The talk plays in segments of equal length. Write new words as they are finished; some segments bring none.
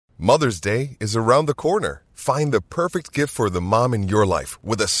Mother's Day is around the corner. Find the perfect gift for the mom in your life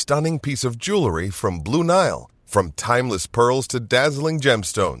with a stunning piece of jewelry from Blue Nile. From timeless pearls to dazzling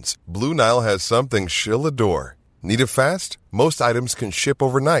gemstones, Blue Nile has something she'll adore. Need it fast? Most items can ship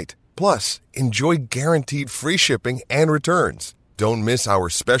overnight. Plus, enjoy guaranteed free shipping and returns. Don't miss our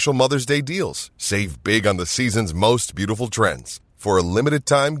special Mother's Day deals. Save big on the season's most beautiful trends. For a limited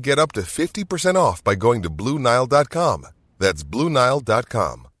time, get up to 50% off by going to BlueNile.com. That's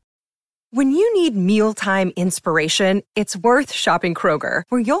BlueNile.com. When you need mealtime inspiration, it's worth shopping Kroger,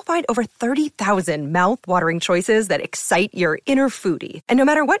 where you'll find over 30,000 mouth-watering choices that excite your inner foodie. And no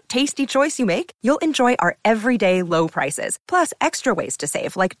matter what tasty choice you make, you'll enjoy our everyday low prices, plus extra ways to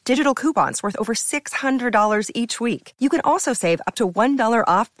save, like digital coupons worth over $600 each week. You can also save up to $1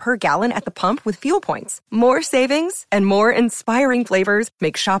 off per gallon at the pump with fuel points. More savings and more inspiring flavors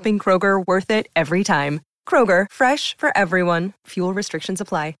make shopping Kroger worth it every time. Kroger, fresh for everyone. Fuel restrictions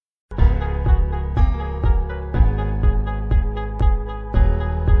apply.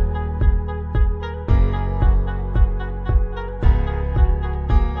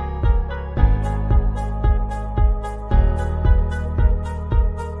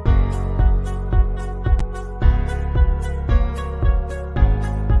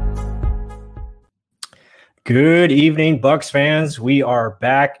 Good evening, Bucs fans. We are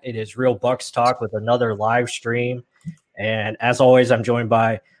back. It is Real Bucs Talk with another live stream. And as always, I'm joined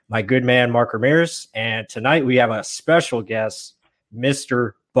by my good man, Mark Ramirez. And tonight we have a special guest,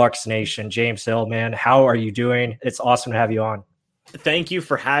 Mr. Bucs Nation, James Hill. Man, how are you doing? It's awesome to have you on. Thank you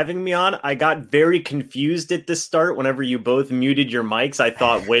for having me on. I got very confused at the start whenever you both muted your mics. I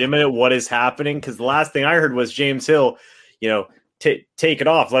thought, wait a minute, what is happening? Because the last thing I heard was James Hill, take it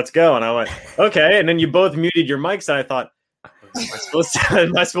off, let's go. And I went, okay. And then you both muted your mics, and I thought,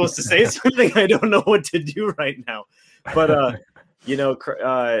 am I supposed to say something? I don't know what to do right now. But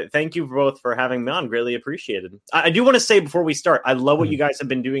thank you both for having me on. Greatly appreciated. I do want to say before we start, I love what you guys have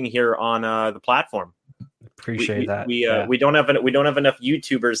been doing here on the platform. Appreciate that. We don't have enough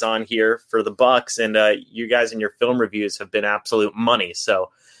YouTubers on here for the Bucs, and you guys and your film reviews have been absolute money. So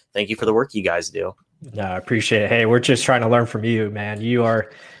thank you for the work you guys do. No, I appreciate it. Hey, we're just trying to learn from you, man.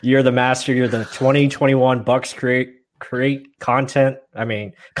 You're the master. You're the 2021 Bucs create content.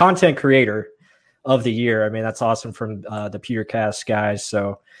 Content creator of the year. That's awesome from the PeterCast guys.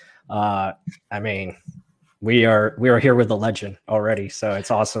 So, we are here with the legend already. So it's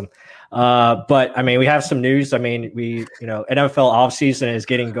awesome. But we have some news. NFL offseason is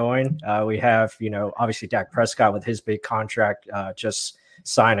getting going. We have, obviously Dak Prescott with his big contract, just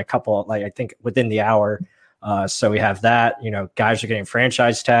sign a couple, I think within the hour. So we have that, guys are getting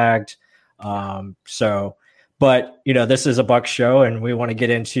franchise tagged. But this is a Bucs show, and we want to get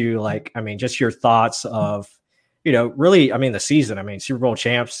into just your thoughts of, really, the season. Super Bowl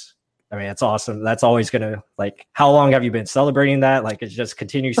champs. It's awesome. That's always going to how long have you been celebrating that? It's just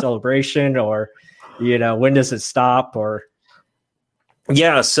continued celebration, or, when does it stop? Or.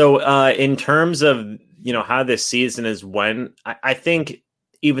 Yeah. So in terms of, how this season is when, I think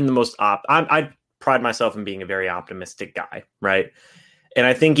even the most I pride myself in being a very optimistic guy, right? And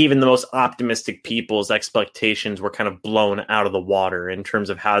I think even the most optimistic people's expectations were kind of blown out of the water in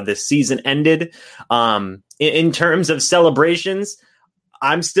terms of how this season ended. In terms of celebrations,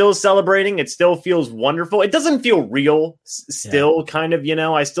 I'm still celebrating. It still feels wonderful. It doesn't feel real still, kind of,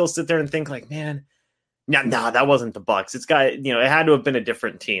 I still sit there and think man, no, that wasn't the Bucs. It's got, it had to have been a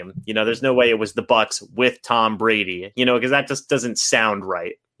different team. There's no way it was the Bucs with Tom Brady, because that just doesn't sound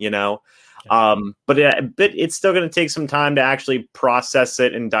right, But it's still going to take some time to actually process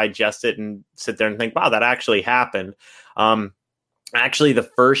it and digest it and sit there and think, wow, that actually happened. Actually, the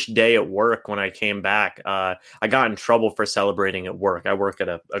first day at work when I came back, I got in trouble for celebrating at work. I work at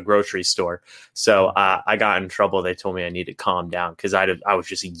a grocery store. So I got in trouble. They told me I needed to calm down because I was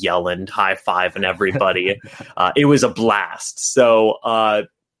just yelling, high-fiving everybody. It was a blast. So,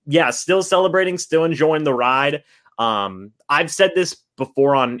 still celebrating, still enjoying the ride. I've said this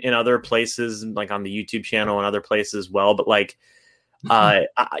before in other places, like on the YouTube channel and other places as well. But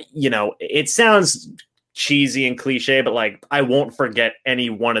it sounds cheesy and cliche, but I won't forget any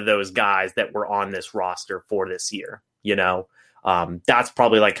one of those guys that were on this roster for this year. That's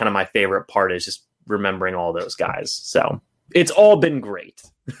probably kind of my favorite part, is just remembering all those guys. So it's all been great.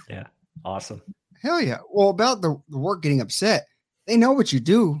 Yeah. Awesome. Hell yeah. Well, about the work getting upset, they know what you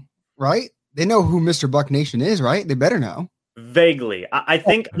do, right? They know who Mr. Buck Nation is, right? They better know. Vaguely. I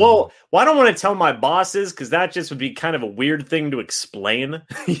think, well, I don't want to tell my bosses because that just would be kind of a weird thing to explain,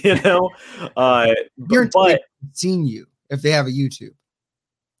 But seen you if they have a YouTube.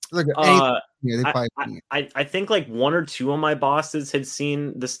 Look, Yeah, they probably. I think like one or two of my bosses had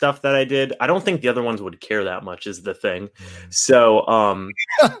seen the stuff that I did. I don't think the other ones would care that much is the thing. So,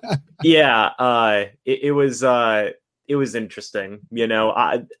 yeah, it was interesting. You know,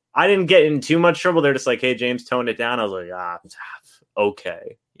 I didn't get in too much trouble. They're just like, hey, James, tone it down. I was like,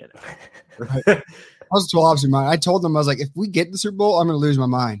 okay. You know, I was 12 in mind. I told them, I was like, if we get the Super Bowl, I'm going to lose my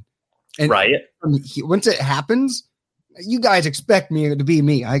mind. And right. Once it happens, you guys expect me to be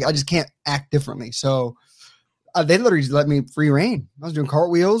me. I just can't act differently. So they literally just let me free reign. I was doing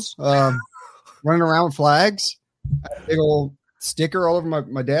cartwheels, running around with flags, a big old sticker all over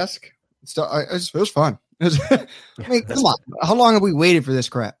my desk. It was fun. I mean, come on. How long have we waited for this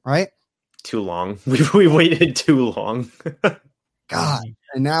crap, right? Too long. We waited too long. God.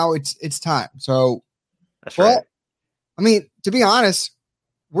 And now it's time. So that's right. I mean, to be honest,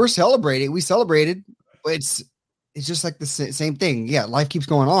 we're celebrating. We celebrated. It's just like the same thing. Yeah, life keeps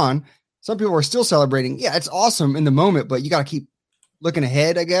going on. Some people are still celebrating. Yeah, it's awesome in the moment, but you got to keep looking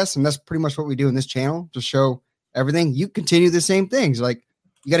ahead, I guess. And that's pretty much what we do in this channel to show everything. You continue the same things. Like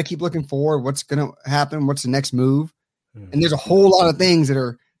you got to keep looking forward. What's going to happen? What's the next move? And there's a whole lot of things that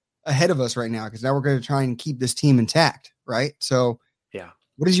are ahead of us right now because now we're going to try and keep this team intact, right? So, yeah.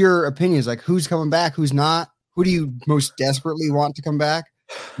 What is your opinions? Like who's coming back? Who's not? Who do you most desperately want to come back?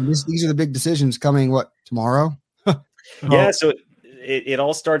 These are the big decisions coming, tomorrow? Yeah, so it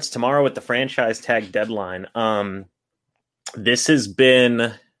all starts tomorrow with the franchise tag deadline. This has been,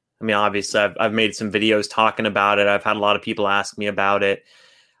 I mean, obviously I've made some videos talking about it. I've had a lot of people ask me about it.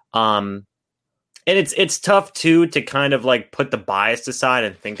 And it's tough too to kind of like put the bias aside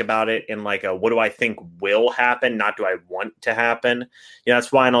and think about it in like what do I think will happen, not do I want to happen. You know,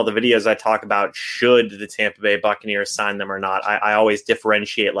 that's why in all the videos I talk about should the Tampa Bay Buccaneers sign them or not. I always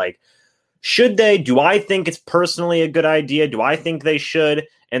differentiate like, should they? Do I think it's personally a good idea? Do I think they should?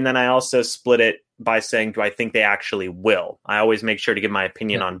 And then I also split it by saying, do I think they actually will? I always make sure to give my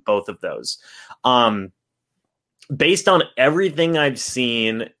opinion on both of those. Based on everything I've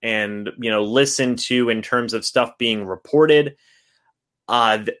seen and, listened to in terms of stuff being reported,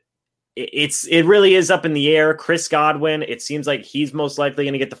 it really is up in the air. Chris Godwin, it seems like he's most likely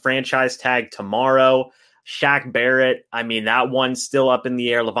going to get the franchise tag tomorrow. Shaq Barrett, I mean, that one's still up in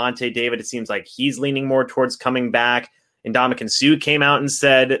the air. Levante David, it seems like he's leaning more towards coming back. And Ndamukong Suh came out and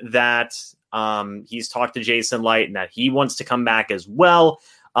said that he's talked to Jason Light and that he wants to come back as well.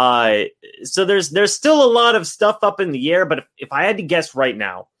 So there's still a lot of stuff up in the air, but if I had to guess right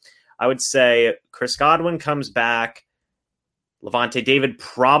now, I would say Chris Godwin comes back. Levante David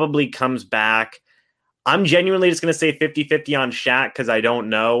probably comes back. I'm genuinely just going to say 50-50 on Shaq because I don't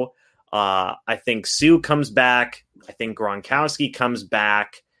know. I think Suh comes back. I think Gronkowski comes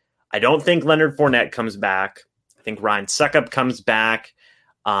back. I don't think Leonard Fournette comes back. I think Ryan Suckup comes back.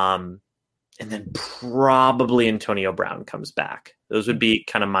 And then probably Antonio Brown comes back. Those would be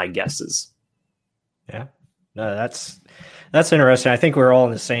kind of my guesses. Yeah, no, that's interesting. I think we're all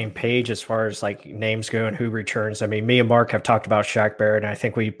on the same page as far as like names go and who returns. I mean, me and Mark have talked about Shaq Barrett, and I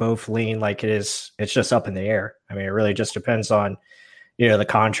think we both lean like it's just up in the air. I mean, it really just depends on, the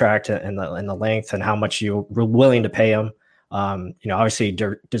contract and the length and how much you're willing to pay him. Obviously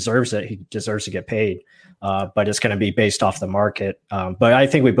he deserves it. He deserves to get paid. But it's going to be based off the market. But I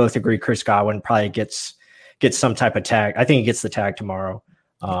think we both agree Chris Godwin probably gets some type of tag. I think he gets the tag tomorrow.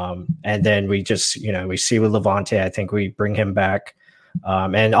 And then we just, we see with Levante, I think we bring him back.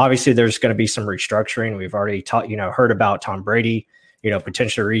 And obviously there's going to be some restructuring. We've already heard about Tom Brady,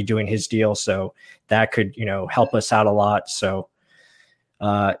 potentially redoing his deal. So that could, help us out a lot. So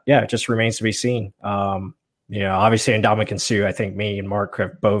it just remains to be seen. Obviously Ndamukong Suh, I think me and Mark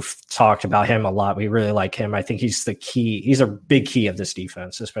have both talked about him a lot. We really like him. I think he's the key. He's a big key of this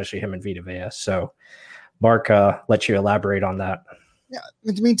defense, especially him and Vita Vea. So Mark, let you elaborate on that. Yeah.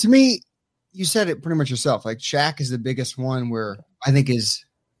 I mean, to me, you said it pretty much yourself. Like Shaq is the biggest one where I think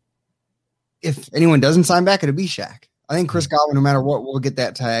if anyone doesn't sign back, it'll be Shaq. I think Chris Godwin, no matter what, will get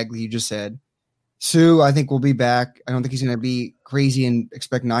that tag that you just said. Suh, I think will be back. I don't think he's going to be crazy and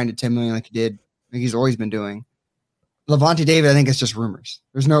expect 9 to 10 million like he did. I think he's always been doing. Levante David, I think it's just rumors.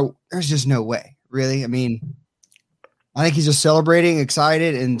 There's just no way, really. I mean, I think he's just celebrating,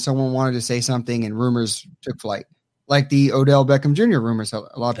 excited, and someone wanted to say something, and rumors took flight, like the Odell Beckham Jr. rumors. A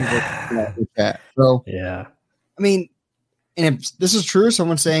lot of people with that. So, yeah, I mean, and if this is true,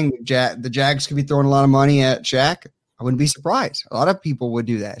 someone saying the Jags could be throwing a lot of money at Shaq, I wouldn't be surprised. A lot of people would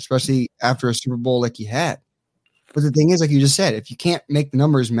do that, especially after a Super Bowl like you had. But the thing is, like you just said, if you can't make the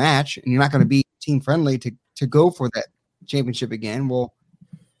numbers match and you're not going to be team friendly to go for that championship again, well,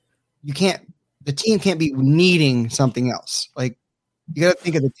 you can't. The team can't be needing something else. Like You got to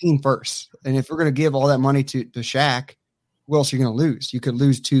think of the team first. And if we're going to give all that money to Shaq, who else are you going to lose? You could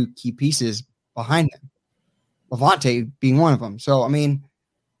lose two key pieces behind them, Levante being one of them. So, I mean,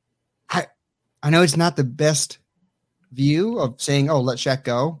 I know it's not the best view of saying, oh, let Shaq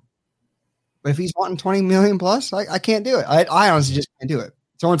go. But if he's wanting 20 million plus, I can't do it. I honestly just can't do it.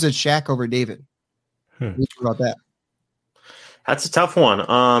 Someone said Shaq over David. What do you think about that? That's a tough one.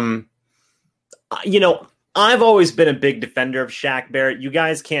 I've always been a big defender of Shaq Barrett. You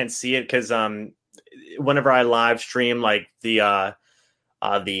guys can't see it because whenever I live stream like the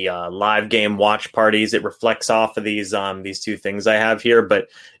live game watch parties, it reflects off of these two things I have here. But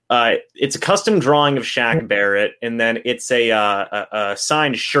it's a custom drawing of Shaq Barrett, and then it's a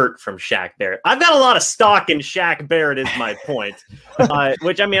signed shirt from Shaq Barrett. I've got a lot of stock in Shaq Barrett, is my point.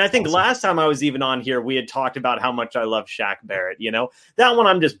 Which, I mean, I think last time I was even on here, we had talked about how much I love Shaq Barrett. That one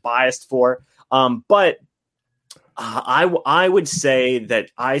I'm just biased for. But I would say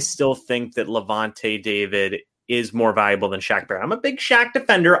that I still think that Levante David is more valuable than Shaq Barrett. I'm a big Shaq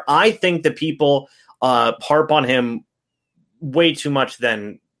defender. I think that people harp on him way too much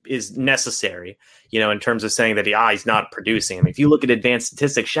than is necessary, in terms of saying that he's not producing. I mean, if you look at advanced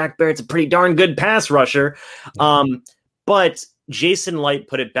statistics, Shaq Barrett's a pretty darn good pass rusher. But Jason Light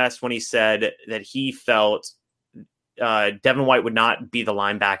put it best when he said that he felt Devin White would not be the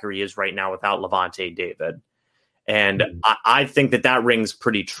linebacker he is right now without Levante David. And I think that rings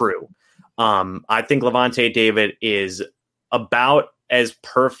pretty true. I think Levante David is about as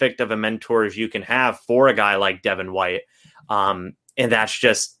perfect of a mentor as you can have for a guy like Devin White. And that's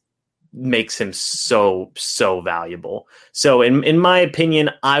just makes him so valuable. So in my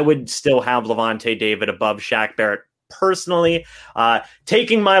opinion, I would still have Levante David above Shaq Barrett personally,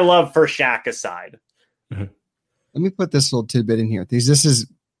 taking my love for Shaq aside. Let me put this little tidbit in here. This is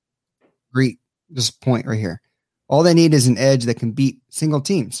great. This point right here. All they need is an edge that can beat single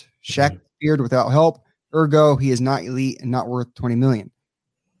teams. Shaq appeared without help. Ergo, he is not elite and not worth 20 million.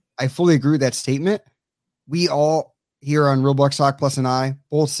 I fully agree with that statement. We all here on Real Bucs Talk Plus and I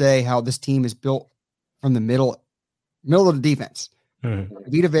both say how this team is built from the middle of the defense.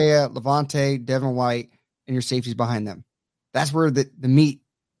 Vita Vea, Levante, Devin White, and your safeties behind them. That's where the meat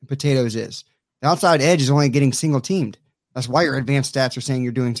and potatoes is. The outside edge is only getting single teamed. That's why your advanced stats are saying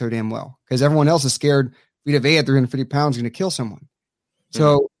you're doing so damn well, because everyone else is scared Vita Vea at 350 pounds is going to kill someone.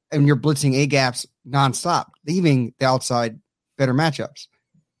 So, and you're blitzing A gaps nonstop, leaving the outside better matchups.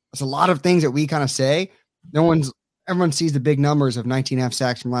 There's a lot of things that we kind of say. Everyone sees the big numbers of 19.5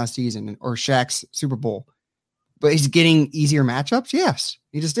 sacks from last season or Shaq's Super Bowl, but he's getting easier matchups. Yes,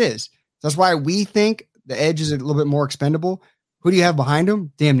 he just is. So that's why we think the edge is a little bit more expendable. Who do you have behind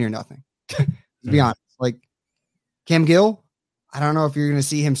him? Damn near nothing. To be honest, like Cam Gill, I don't know if you're going to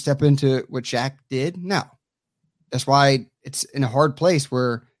see him step into what Shaq did. No, that's why it's in a hard place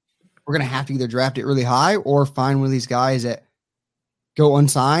where we're going to have to either draft it really high or find one of these guys that go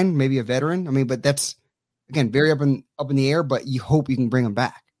unsigned, maybe a veteran. I mean, but that's, again, very up in the air, but you hope you can bring them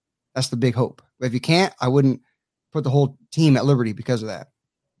back. That's the big hope. But if you can't, I wouldn't put the whole team at liberty because of that.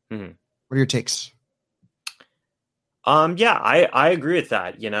 What are your takes? Yeah, I agree with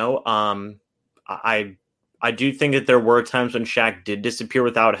that. I do think that there were times when Shaq did disappear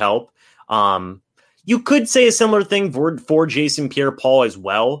without help. You could say a similar thing for Jason Pierre-Paul as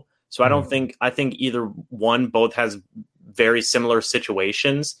well. So I think either one, both has very similar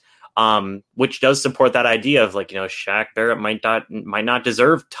situations. Which does support that idea of Shaq Barrett might not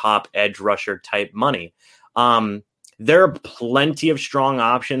deserve top edge rusher type money. There are plenty of strong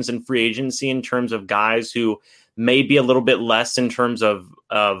options in free agency in terms of guys who may be a little bit less in terms of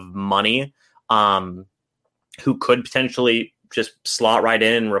money, who could potentially just slot right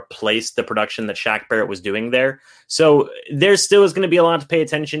in and replace the production that Shaq Barrett was doing there. So there still is going to be a lot to pay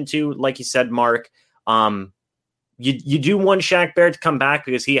attention to. Like you said, Mark, You do want Shaq Barrett to come back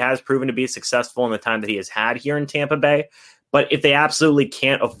because he has proven to be successful in the time that he has had here in Tampa Bay. But if they absolutely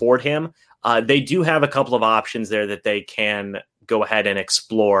can't afford him, they do have a couple of options there that they can go ahead and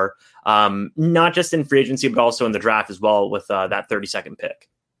explore, not just in free agency, but also in the draft as well with that 32nd pick.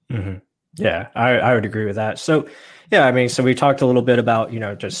 Yeah, I would agree with that. So, yeah, I mean, so we talked a little bit about,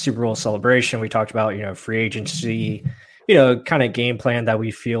 just Super Bowl celebration. We talked about, free agency, kind of game plan that we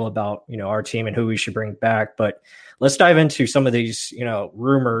feel about, our team and who we should bring back. But let's dive into some of these,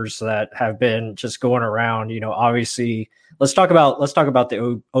 rumors that have been just going around. Obviously, let's talk about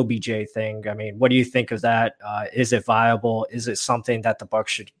the OBJ thing. I mean, what do you think of that? Is it viable? Is it something that the Bucs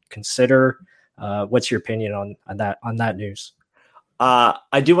should consider? What's your opinion on that news?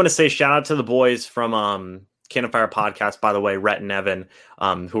 I do want to say shout out to the boys from Cannon Fire Podcast, by the way, Rhett and Evan,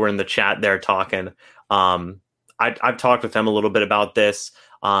 who were in the chat there talking. I've talked with them a little bit about this.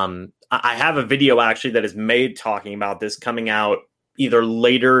 I have a video actually that is made talking about this coming out either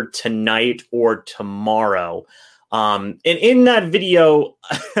later tonight or tomorrow. And in that video,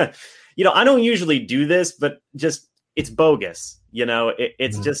 I don't usually do this, but just it's bogus.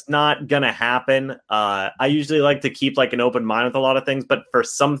 It's just not going to happen. I usually like to keep like an open mind with a lot of things, but for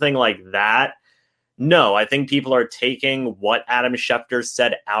something like that, no, I think people are taking what Adam Schefter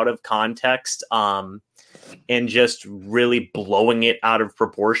said out of context and just really blowing it out of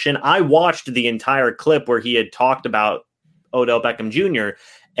proportion. I watched the entire clip where he had talked about Odell Beckham Jr.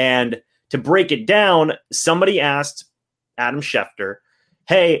 And to break it down, somebody asked Adam Schefter,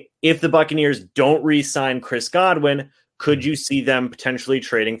 hey, if the Buccaneers don't re-sign Chris Godwin, could you see them potentially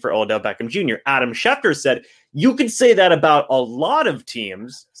trading for Odell Beckham Jr.? Adam Schefter said, you could say that about a lot of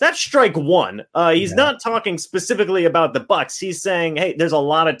teams. So that's strike one. He's not talking specifically about the Bucs. He's saying, hey, there's a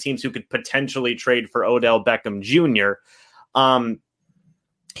lot of teams who could potentially trade for Odell Beckham Jr.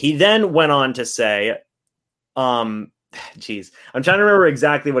 He then went on to say, I'm trying to remember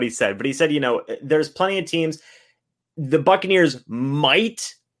exactly what he said, but he said, there's plenty of teams. The Buccaneers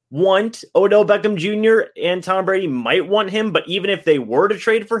might want Odell Beckham Jr. and Tom Brady might want him, but even if they were to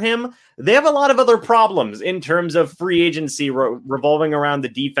trade for him, they have a lot of other problems in terms of free agency revolving around the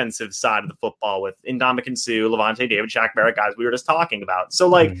defensive side of the football with Ndamukong Suh, Levante David, Shaq Barrett, guys we were just talking about. So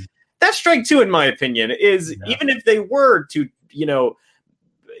that's strike two, in my opinion, is even if they were to,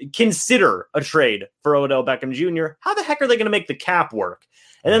 consider a trade for Odell Beckham Jr., how the heck are they going to make the cap work?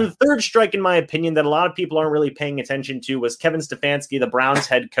 And then the third strike, in my opinion, that a lot of people aren't really paying attention to was Kevin Stefanski, the Browns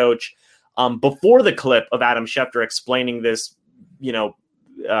head coach, before the clip of Adam Schefter explaining this,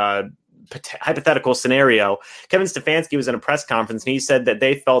 hypothetical scenario. Kevin Stefanski was in a press conference, and he said that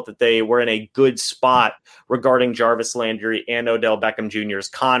they felt that they were in a good spot regarding Jarvis Landry and Odell Beckham Jr.'s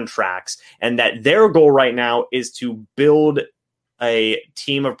contracts, and that their goal right now is to build a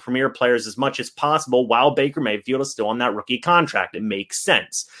team of premier players as much as possible while Baker Mayfield is still on that rookie contract. It makes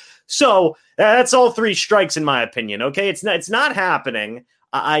sense. So that's all three strikes, in my opinion. Okay. It's not happening.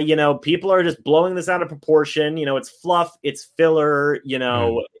 People are just blowing this out of proportion. It's fluff, it's filler,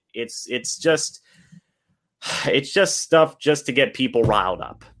 it's just stuff just to get people riled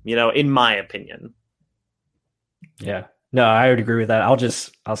up, in my opinion. Yeah, no, I would agree with that.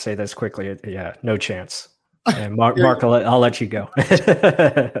 I'll say this quickly. Yeah. No chance. And Mark, I'll let you go.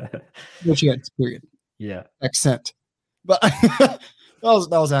 No chance, period. Yeah. Accent. But that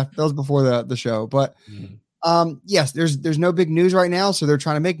was before the show. But yes, there's no big news right now, so they're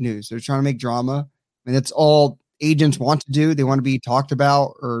trying to make news. They're trying to make drama, and that's all agents want to do. They want to be talked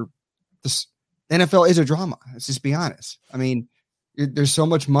about. Or the NFL is a drama. Let's just be honest. I mean, there's so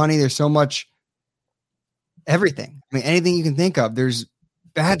much money. There's so much everything. I mean, anything you can think of. There's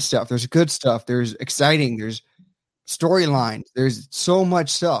bad stuff. There's good stuff. There's exciting. There's storylines. There's so much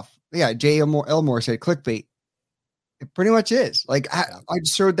stuff. Yeah, J. Elmore said clickbait. It pretty much is. Like I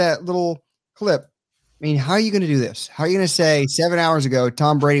just showed that little clip. I mean, how are you going to do this? How are you going to say 7 hours ago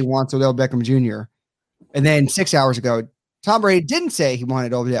Tom Brady wants Odell Beckham Jr. and then 6 hours ago Tom Brady didn't say he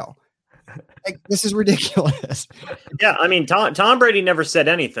wanted Odell? Like, this is ridiculous. Yeah, I mean, Tom Brady never said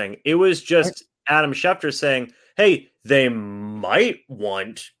anything. It was just Adam Schefter saying, hey, they might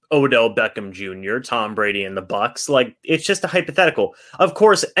want Odell Beckham Jr., Tom Brady, and the Bucs. Like, it's just a hypothetical. Of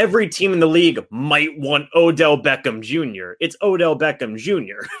course, every team in the league might want Odell Beckham Jr. It's Odell Beckham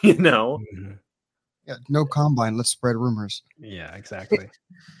Jr., Mm-hmm. Yeah, no combine. Let's spread rumors. Yeah, exactly.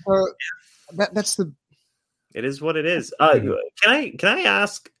 That's the. It is what it is. Can I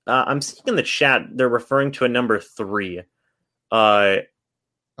ask? I'm seeing in the chat they're referring to a number 3. Oh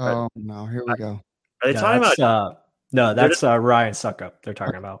no! Here we go. Are they talking about? No, that's Ryan Suckup they're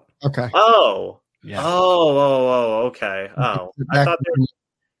talking about. Okay. Oh. Yeah. Oh, okay. Oh, I thought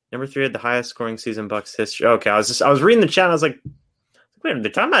number 3 had the highest scoring season Bucs history. Okay, I was reading the chat. I was like, wait, are they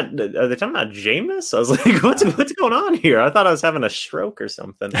talking about Jameis? I was like, what's going on here? I thought I was having a stroke or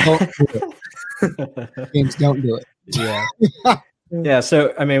something. James, don't do it. Yeah. Yeah,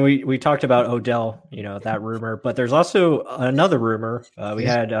 so I mean, we talked about Odell, that rumor, but there's also another rumor. We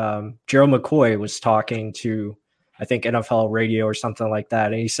had Gerald McCoy was talking to, I think, NFL radio or something like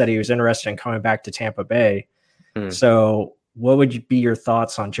that, and he said he was interested in coming back to Tampa Bay. So, what would be your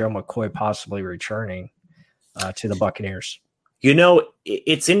thoughts on Gerald McCoy possibly returning to the Buccaneers?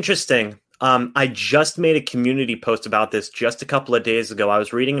 It's interesting. I just made a community post about this just a couple of days ago. I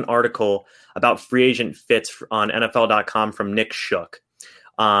was reading an article about free agent fits on NFL.com from Nick Shook.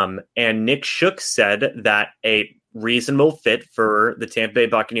 And Nick Shook said that a reasonable fit for the Tampa Bay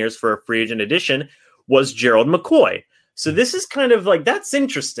Buccaneers for a free agent addition was Gerald McCoy. So this is kind of like, that's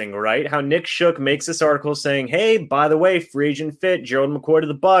interesting, right? How Nick Shook makes this article saying, hey, by the way, free agent fit, Gerald McCoy to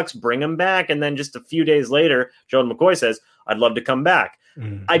the Bucs, bring him back. And then just a few days later, Gerald McCoy says, I'd love to come back.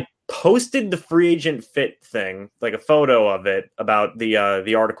 I posted the free agent fit thing, like a photo of it about the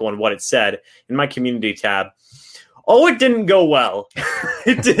article and what it said in my community tab. Oh, it didn't go well.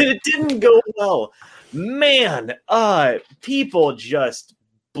 It didn't go well. Man, people just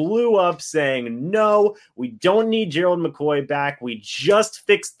blew up saying, no, we don't need Gerald McCoy back. We just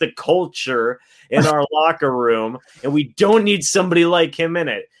fixed the culture in our locker room, and we don't need somebody like him in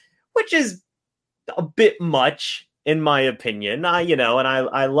it, which is a bit much, in my opinion.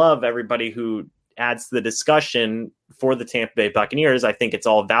 I love everybody who adds to the discussion for the Tampa Bay Buccaneers. I think it's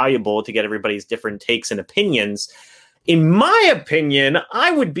all valuable to get everybody's different takes and opinions. In my opinion,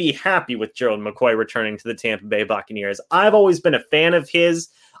 I would be happy with Gerald McCoy returning to the Tampa Bay Buccaneers. I've always been a fan of his.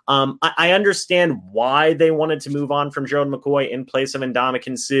 I understand why they wanted to move on from Gerald McCoy in place of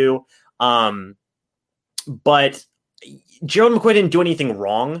Ndamukong Suh. But Gerald McCoy didn't do anything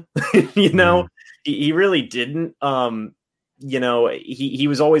wrong. He really didn't. He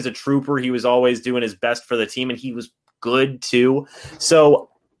was always a trooper. He was always doing his best for the team, and he was good too. So,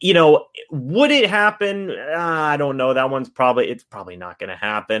 would it happen? I don't know. It's probably not going to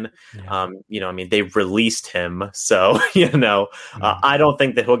happen. Yeah. They've released him. So, I don't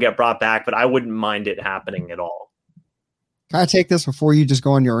think that he'll get brought back, but I wouldn't mind it happening at all. Can I take this before you just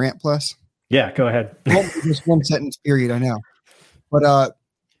go on your rant plus? Yeah, go ahead. Just one sentence period, I know. But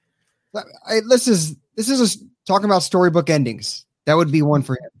this is talking about storybook endings. That would be one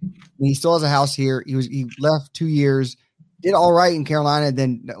for him. He still has a house here. He left 2 years, did all right in Carolina.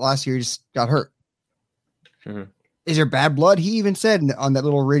 Then last year he just got hurt. Mm-hmm. Is there bad blood? He even said on that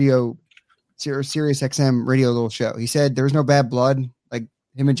little radio, Sirius XM radio little show, he said there's no bad blood. Like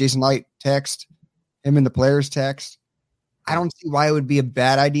him and Jason Light text, him and the players text. I don't see why it would be a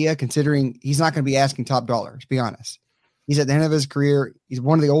bad idea, considering he's not going to be asking top dollar, to be honest. He's at the end of his career. He's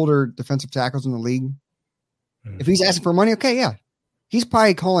one of the older defensive tackles in the league. Mm-hmm. If he's asking for money, okay, yeah. He's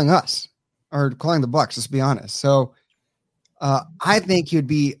probably calling us or calling the Bucs, let's be honest. So I think he would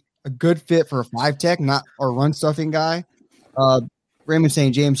be a good fit for a 5-tech, not a run stuffing guy. Raymond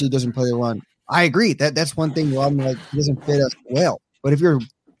saying JMC doesn't play the run. I agree. That's one thing. Like, he doesn't fit us well. But if you're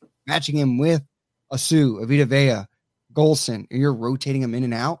matching him with a Sue, a Vita Vea, Golson, and you're rotating him in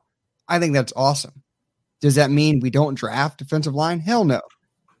and out, I think that's awesome. Does that mean we don't draft defensive line? Hell no.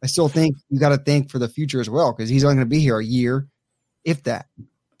 I still think you got to think for the future as well, because he's only going to be here a year, if that.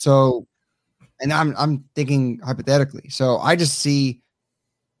 So, and I'm thinking hypothetically. So I just see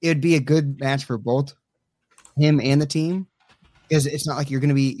it'd be a good match for both him and the team, because it's not like you're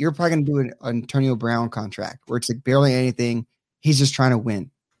probably going to do an Antonio Brown contract where it's like barely anything. He's just trying to win.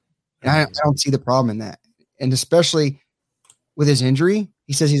 And I don't see the problem in that. And especially with his injury,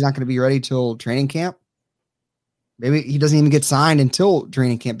 he says he's not going to be ready till training camp. Maybe he doesn't even get signed until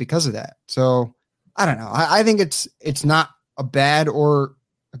training camp because of that. So I don't know. I think it's not a bad or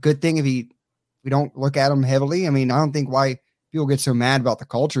a good thing if we don't look at him heavily. I mean, I don't think why people get so mad about the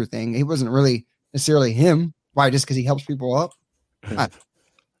culture thing. It wasn't really necessarily him. Why? Just because he helps people up? But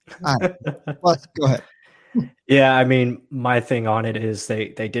go ahead. Yeah, I mean, my thing on it is they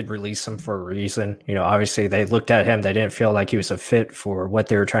did release him for a reason. Obviously they looked at him. They didn't feel like he was a fit for what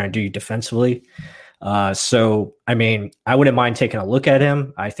they were trying to do defensively. So, I mean, I wouldn't mind taking a look at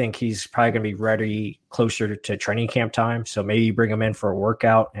him. I think he's probably going to be ready closer to training camp time. So maybe you bring him in for a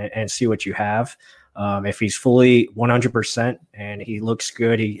workout and see what you have. If he's fully 100% and he looks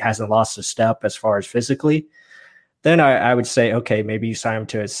good, he hasn't lost a step as far as physically, then I would say, okay, maybe you sign him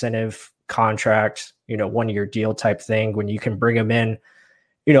to incentive contract, 1-year deal type thing, when you can bring him in,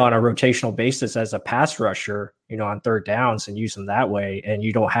 on a rotational basis as a pass rusher, on third downs, and use them that way. And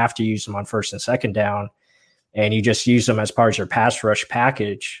you don't have to use them on first and second down, and you just use them as part of your pass rush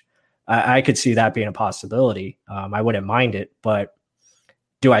package. I could see that being a possibility. I wouldn't mind it, but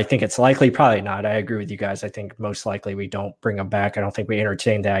do I think it's likely? Probably not. I agree with you guys. I think most likely we don't bring them back. I don't think we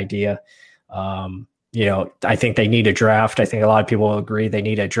entertain the idea. I think they need a draft. I think a lot of people will agree they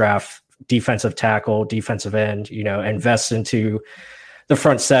need a draft defensive tackle, defensive end, invest into the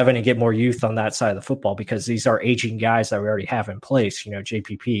front seven and get more youth on that side of the football, because these are aging guys that we already have in place.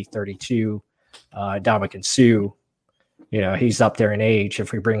 JPP 32, Ndamukong Suh, he's up there in age.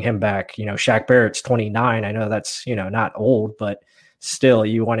 If we bring him back, Shaq Barrett's 29. I know that's, not old, but still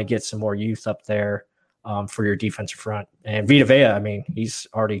you want to get some more youth up there for your defensive front. And Vita Vea, I mean, he's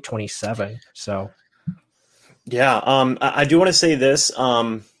already 27. So. Yeah. I do want to say this.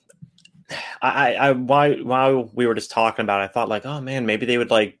 While we were just talking about it, I thought like, oh man, maybe they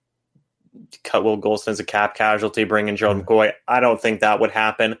would like cut Will Golston as a cap casualty, bring in Gerald McCoy. I don't think that would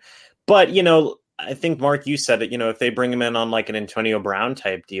happen. But, I think, Mark, you said it, if they bring him in on like an Antonio Brown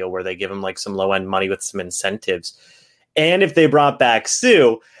type deal where they give him like some low end money with some incentives. And if they brought back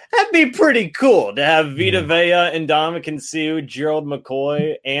Sue, that'd be pretty cool to have Vita Vea and Ndamukong Suh, Gerald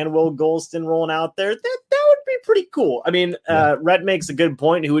McCoy, and Will Golston rolling out there. That would be pretty cool. I mean, Rhett makes a good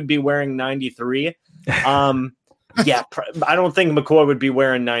point. Who would be wearing 93? Yeah, I don't think McCoy would be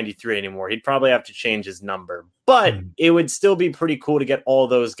wearing 93 anymore. He'd probably have to change his number. But it would still be pretty cool to get all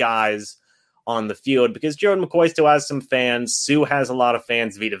those guys on the field because Gerald McCoy still has some fans. Sue has a lot of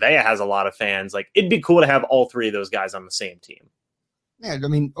fans. Vita Vea has a lot of fans. Like, it'd be cool to have all three of those guys on the same team. Yeah, I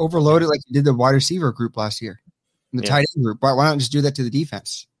mean, overload it like you did the wide receiver group last year, the tight end group. Why not just do that to the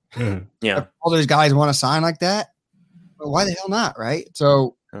defense? Yeah, if all those guys want to sign like that, well, why the hell not, right?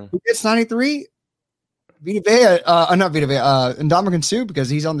 So who gets 93? Vita Vea, not Vita Vea, Ndamukong Suh, because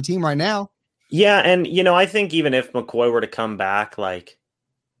he's on the team right now. Yeah, and I think even if McCoy were to come back, like,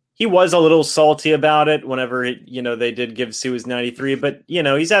 he was a little salty about it whenever they did give Sue his 93, but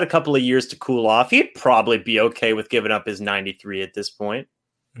he's had a couple of years to cool off. He'd probably be okay with giving up his 93 at this point.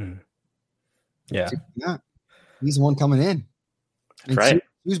 Yeah, he's the one coming in. That's right.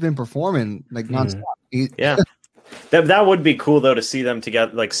 Sue's been performing like nonstop. Yeah. That would be cool though to see them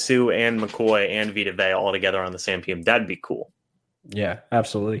together, like Sue and McCoy and Vita Vea all together on the same team. That'd be cool. Yeah,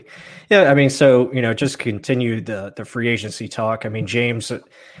 absolutely. Yeah, I mean, so just continue the free agency talk. I mean, James,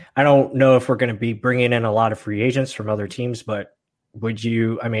 I don't know if we're going to be bringing in a lot of free agents from other teams, but would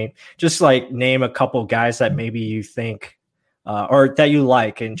you? I mean, just like name a couple guys that maybe you think or that you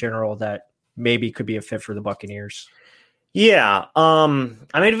like in general that maybe could be a fit for the Buccaneers. Yeah, I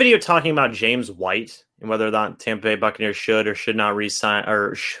made a video talking about James White and whether or not Tampa Bay Buccaneers should or should not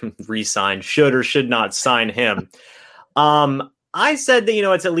should or should not sign him. I said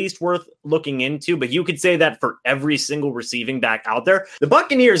that, it's at least worth looking into, but you could say that for every single receiving back out there. The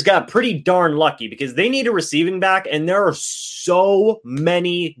Buccaneers got pretty darn lucky because they need a receiving back, and there are so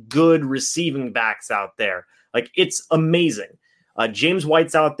many good receiving backs out there. Like, it's amazing. James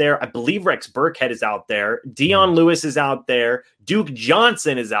White's out there. I believe Rex Burkhead is out there. Dion Lewis is out there. Duke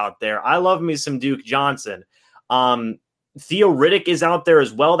Johnson is out there. I love me some Duke Johnson. Theo Riddick is out there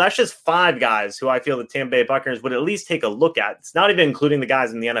as well. That's just 5 guys who I feel the Tampa Bay Buccaneers would at least take a look at. It's not even including the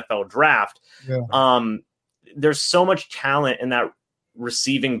guys in the NFL draft. Yeah. There's so much talent in that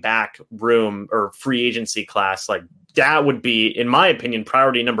receiving back room or free agency class. Like, that would be, in my opinion,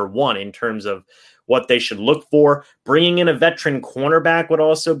 priority number 1 in terms of what they should look for. Bringing in a veteran cornerback would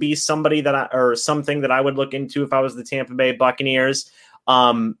also be something that I would look into if I was the Tampa Bay Buccaneers.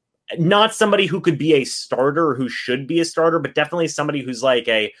 Not somebody who could be a starter or who should be a starter, but definitely somebody who's like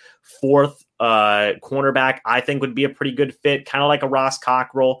a 4th cornerback, I think would be a pretty good fit, kind of like a Ross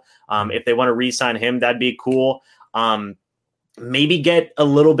Cockrell. If they want to re-sign him, that'd be cool. Maybe get a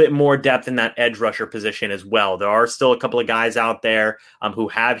little bit more depth in that edge rusher position as well. There are still a couple of guys out there who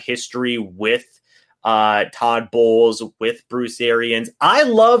have history with Todd Bowles, with Bruce Arians. I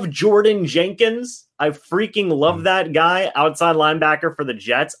love Jordan Jenkins. I freaking love that guy, outside linebacker for the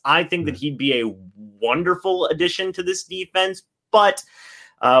Jets. I think that he'd be a wonderful addition to this defense, but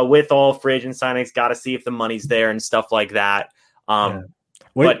with all free agent signings, got to see if the money's there and stuff like that.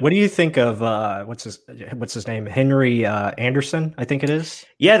 What do you think of what's his name? Henry Anderson, I think it is.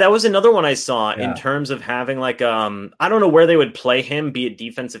 Yeah, that was another one I saw in terms of having like I don't know where they would play him, be it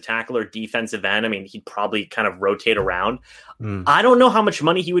defensive tackle or defensive end. I mean, he'd probably kind of rotate around. I don't know how much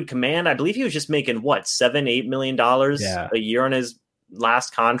money he would command. I believe he was just making $7-8 million a year on his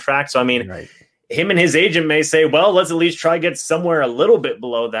last contract. So I mean, him and his agent may say, well, let's at least try to get somewhere a little bit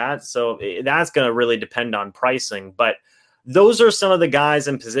below that. So that's going to really depend on pricing, but those are some of the guys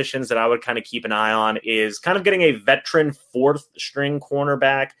and positions that I would kind of keep an eye on, is kind of getting a veteran 4th string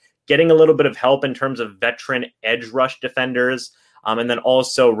cornerback, getting a little bit of help in terms of veteran edge rush defenders. And then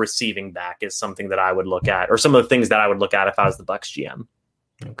also receiving back is something that I would look at, or some of the things that I would look at if I was the Bucs GM.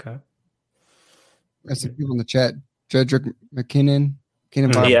 Okay. I see people in the chat. Jedrick McKinnon.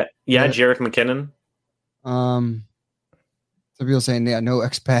 Yeah, Jerick McKinnon. Some people saying, no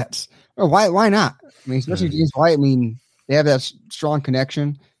expats. Oh, why not? I mean, especially James White. I mean, they have that strong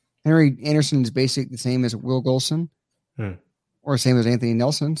connection. Henry Anderson is basically the same as Will Golston, or same as Anthony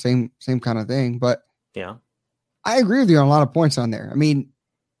Nelson, same kind of thing. But yeah, I agree with you on a lot of points on there. I mean,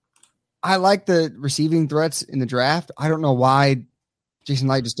 I like the receiving threats in the draft. I don't know why Jason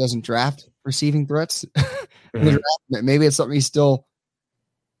Light just doesn't draft receiving threats in the draft. Maybe it's something he's still.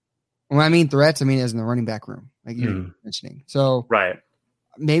 When I mean threats, I mean as in the running back room, like you're mentioning. So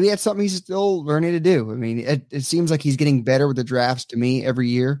maybe it's something he's still learning to do. I mean, it seems like he's getting better with the drafts to me every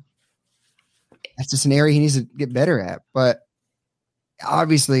year. that's just an area he needs to get better at. But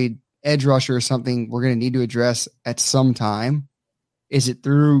obviously, edge rusher is something we're going to need to address at some time. Is it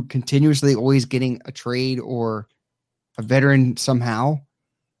through continuously always getting a trade or a veteran somehow?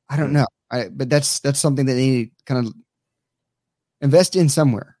 I don't know. But that's something that they need to kind of invest in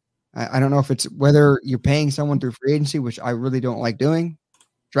somewhere. I don't know if it's whether you're paying someone through free agency, which I really don't like doing,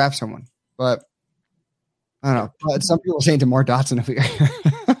 draft someone. But I don't know. But some people are saying DeMar Dotson over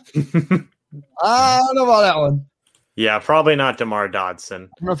here. I don't know about that one. Yeah, probably not DeMar Dotson. I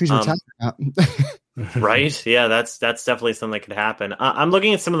don't know if he's retired or not. Right? Yeah, that's definitely something that could happen. I'm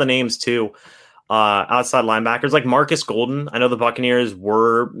looking at some of the names too. Outside linebackers like Marcus Golden. I know the Buccaneers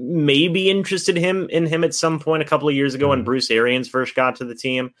were maybe interested in him at some point a couple of years ago when Bruce Arians first got to the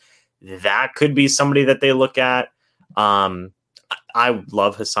team. That could be somebody that they look at. I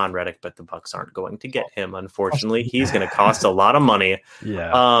love Hassan Reddick, but the Bucs aren't going to get him. Unfortunately, he's going to cost a lot of money.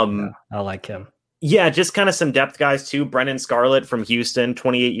 Yeah, I like him. Yeah, just kind of some depth guys too. Brennan Scarlett from Houston,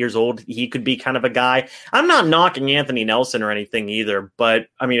 28 years old. He could be kind of a guy. I'm not knocking Anthony Nelson or anything either, but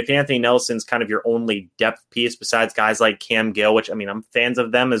I mean, if Anthony Nelson's kind of your only depth piece besides guys like Cam Gill, which I mean, I'm fans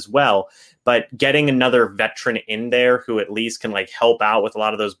of them as well, but getting another veteran in there who at least can like help out with a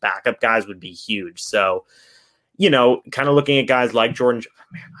lot of those backup guys would be huge. So, you know, kind of looking at guys like Jordan.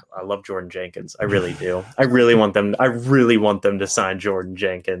 Man, I love Jordan Jenkins. I really do. I really want them to sign Jordan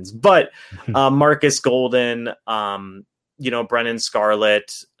Jenkins. But Marcus Golden, Brennan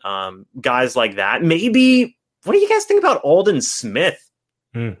Scarlett, guys like that. Maybe. What do you guys think about Alden Smith?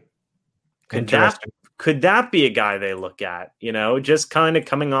 Could that be a guy they look at? You know, just kind of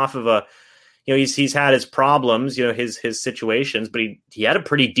coming off of a. You know, he's had his problems, you know, his situations, but he had a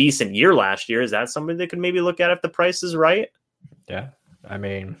pretty decent year last year. Is that something they could maybe look at if the price is right? Yeah. I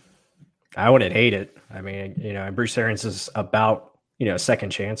mean, I wouldn't hate it. I mean, you know, Bruce Arians is about, you know, second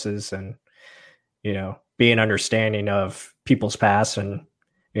chances and, you know, being understanding of people's past and,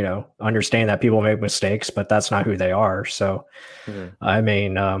 you know, understand that people make mistakes, but that's not who they are. So, I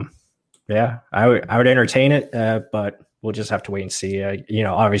mean, yeah, I would entertain it, but we'll just have to wait and see. You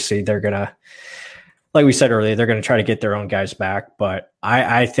know, obviously they're going to, like we said earlier, they're going to try to get their own guys back. But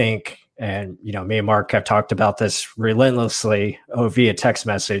I think, and, you know, me and Mark have talked about this relentlessly via text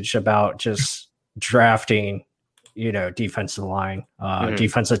message about just drafting, you know, defensive line,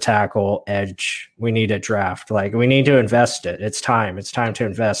 defensive tackle, edge. We need a draft. Like, we need to invest it. It's time. It's time to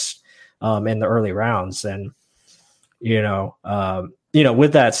invest in the early rounds. And, you know,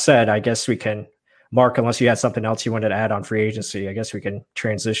 with that said, I guess we can, Mark, unless you had something else you wanted to add on free agency, I guess we can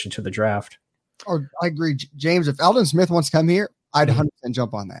transition to the draft. Oh, I agree. James, if Alden Smith wants to come here, I'd 100%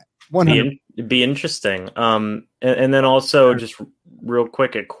 jump on that. 100%. It'd be interesting. And then also just real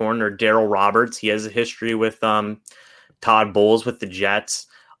quick at corner, Darryl Roberts. He has a history with Todd Bowles with the Jets.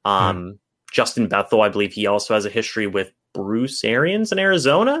 Justin Bethel, I believe he also has a history with Bruce Arians in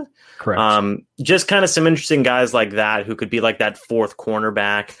Arizona. Correct. Just kind of some interesting guys like that who could be like that fourth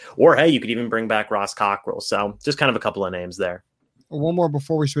cornerback, or hey, you could even bring back Ross Cockrell. So just kind of a couple of names there. One more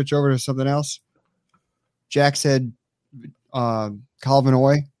before we switch over to something else. Jack said Calvin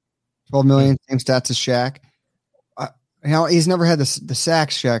Oy, $12 million, same stats as Shaq. He's never had the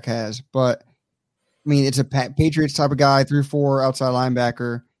sacks Shaq has, but I mean, it's a Patriots type of guy, 3-4 outside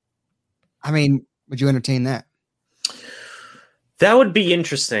linebacker. I mean, would you entertain that? That would be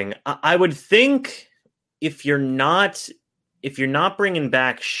interesting. I would think if you're not bringing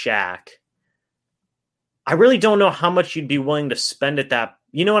back Shaq, I really don't know how much you'd be willing to spend at that.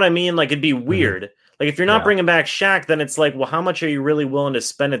 You know what I mean? Like, it'd be weird. Like, if you're not bringing back Shaq, then it's like, well, how much are you really willing to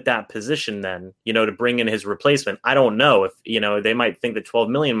spend at that position then, you know, to bring in his replacement? I don't know if, you know, they might think that 12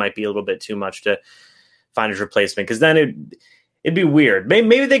 million might be a little bit too much to find his replacement, because then it'd be weird.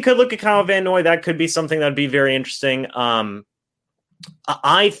 Maybe they could look at Kyle Van Noy. That could be something that'd be very interesting.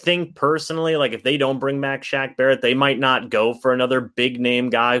 I think personally, like, if they don't bring back Shaq Barrett, they might not go for another big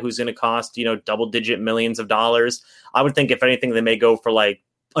name guy who's going to cost, you know, double-digit millions of dollars. I would think, if anything, they may go for like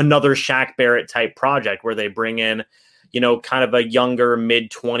another Shaq Barrett type project where they bring in, you know, kind of a younger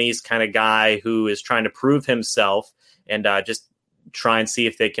mid-20s kind of guy who is trying to prove himself and just try and see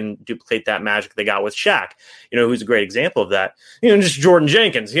if they can duplicate that magic they got with Shaq. You know, who's a great example of that? You know, just Jordan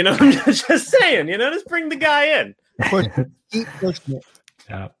Jenkins, you know, I'm just saying, you know, just bring the guy in. Keep pushing it.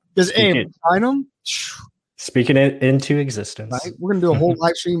 Yeah. Because sign him. Speaking it into existence. Right? We're gonna do a whole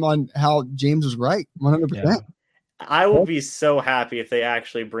live stream on how James was right. 100%. Yeah. I would be so happy if they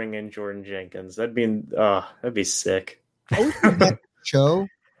actually bring in Jordan Jenkins. That'd be sick. I wish we had a show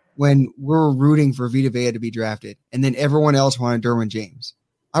when we're rooting for Vita Vea to be drafted, and then everyone else wanted Derwin James.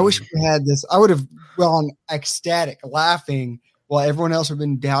 I wish we had this. I would have gone ecstatic, laughing, while everyone else would have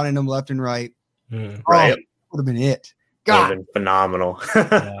been downing him left and right. right? Would have been it. Would have God. been phenomenal.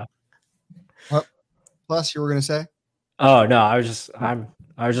 Yeah. Plus, you were going to say? Oh no, I was just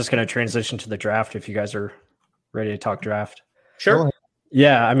going to transition to the draft if you guys are ready to talk draft. Sure.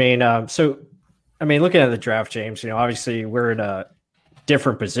 Yeah, I mean, looking at the draft, James, obviously we're in a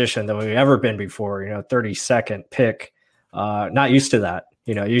different position than we've ever been before. 32nd pick. Not used to that.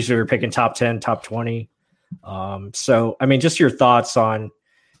 Usually we're picking top 10, top 20. So I mean, just your thoughts on,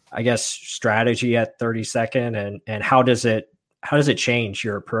 I guess, strategy at 32nd, and how does it change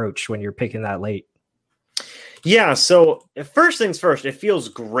your approach when you're picking that late? Yeah, so first things first, it feels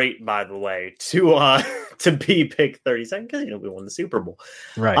great, by the way, to be picked 32nd because we won the Super Bowl.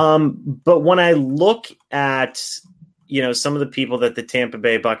 Right. But when I look at some of the people that the Tampa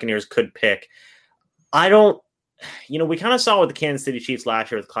Bay Buccaneers could pick, I don't, we kind of saw with the Kansas City Chiefs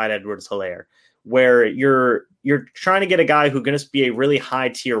last year with Clyde Edwards-Helaire, where you're trying to get a guy who's going to be a really high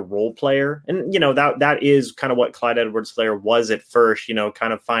tier role player. And, that is kind of what Clyde Edwards-Helaire was at first,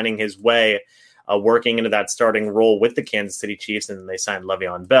 kind of finding his way, working into that starting role with the Kansas City Chiefs. And they signed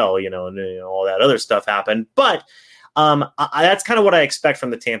Le'Veon Bell, and all that other stuff happened. But that's kind of what I expect from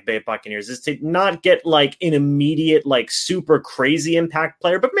the Tampa Bay Buccaneers, is to not get like an immediate, like super crazy impact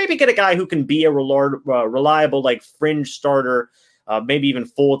player, but maybe get a guy who can be a reliable, like fringe starter, maybe even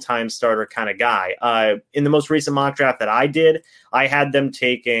full-time starter kind of guy. In the most recent mock draft that I did, I had them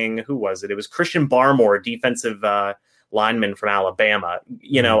taking, who was it? It was Christian Barmore, defensive lineman from Alabama.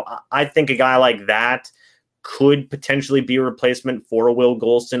 I think a guy like that could potentially be a replacement for a Will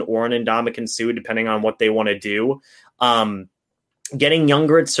Golston or an Ndamukong Suh, depending on what they want to do. Getting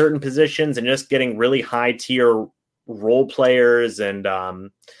younger at certain positions and just getting really high tier role players and,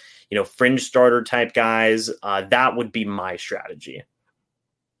 fringe starter type guys, that would be my strategy.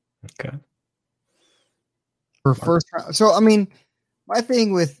 Okay. For first round. So, I mean, my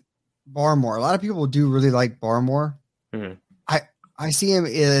thing with Barmore, a lot of people do really like Barmore. Mm-hmm. I see him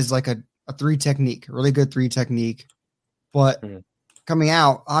as like a 3 technique, a really good 3 technique, but coming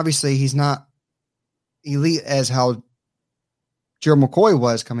out, obviously he's not elite as how Gerald McCoy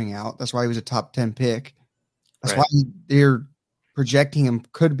was coming out. That's why he was a top 10 pick. That's why they're projecting him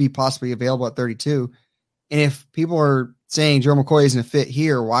could be possibly available at 32. And if people are saying Gerald McCoy isn't a fit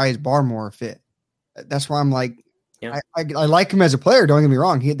here, why is Barmore a fit? That's why I'm like, I like him as a player. Don't get me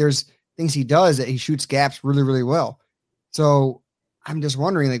wrong. There's things he does that he shoots gaps really, really well. So I'm just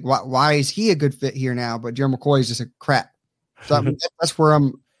wondering, like, why is he a good fit here now, but Gerald McCoy is just a crap? So that's where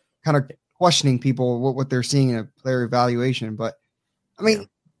I'm kind of questioning people what they're seeing in a player evaluation. But I mean,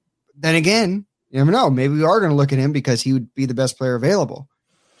 then again, you never know. Maybe we are going to look at him because he would be the best player available.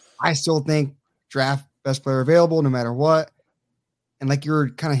 I still think draft best player available no matter what. And like you're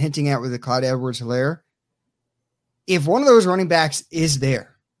kind of hinting at with the Clyde Edwards-Helaire, if one of those running backs is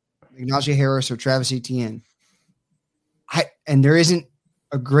there, like Najee Harris or Travis Etienne, and there isn't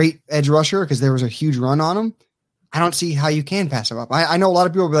a great edge rusher because there was a huge run on him, I don't see how you can pass him up. I know a lot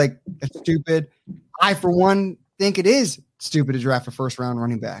of people will be like, that's stupid. I, for one, think it is stupid to draft a first-round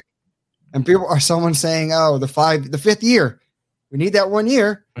running back. And people are someone saying, oh, the 5th year, we need that 1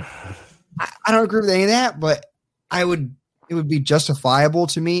 year. I don't agree with any of that, but it would be justifiable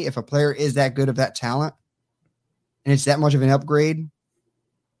to me if a player is that good of that talent and it's that much of an upgrade.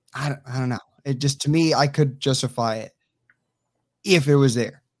 I don't know. It just, to me, I could justify it if it was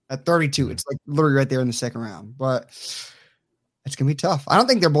there at 32. It's like literally right there in the second round, but it's going to be tough. I don't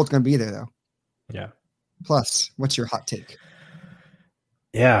think they're both going to be there though. Yeah. Plus, what's your hot take?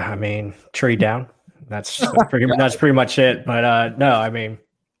 Yeah. I mean, trade down. That's pretty much it. But no, I mean,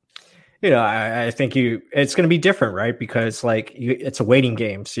 I think it's going to be different, right? Because it's a waiting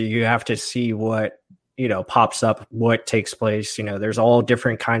game. So you have to see what, pops up, what takes place. There's all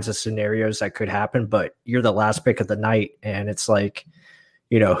different kinds of scenarios that could happen, but you're the last pick of the night. And it's like,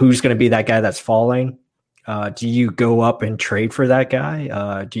 who's going to be that guy that's falling? Do you go up and trade for that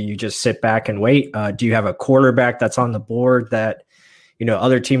guy? Do you just sit back and wait? Do you have a quarterback that's on the board that,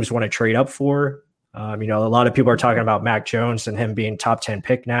 other teams want to trade up for? A lot of people are talking about Mac Jones and him being top 10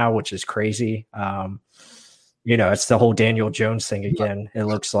 pick now, which is crazy. It's the whole Daniel Jones thing again, it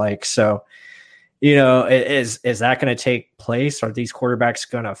looks like. So, is that going to take place? Are these quarterbacks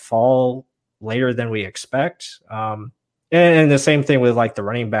going to fall later than we expect? And the same thing with the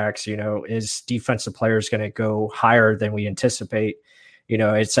running backs, is defensive players going to go higher than we anticipate?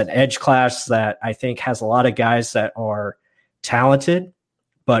 It's an edge class that I think has a lot of guys that are talented,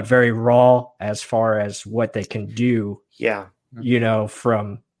 but very raw as far as what they can do. Yeah.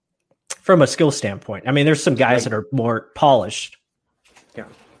 From a skill standpoint. I mean, there's some guys that are more polished. Yeah.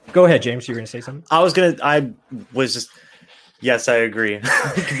 Go ahead, James. You were going to say something? I was just Yes, I agree.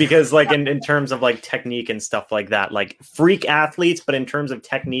 Because like in terms of like technique and stuff like that, like freak athletes, but in terms of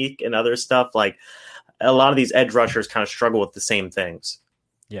technique and other stuff, like a lot of these edge rushers kind of struggle with the same things.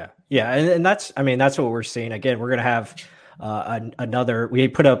 Yeah. Yeah. And that's, I mean, that's what we're seeing. Again, we're going to have another, we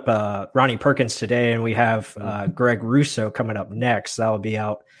put up Ronnie Perkins today, and we have Greg Russo coming up next. That'll be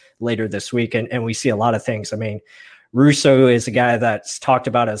out later this week. And we see a lot of things. I mean, Russo is a guy that's talked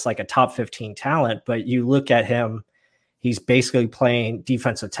about as like a top 15 talent, but you look at him, he's basically playing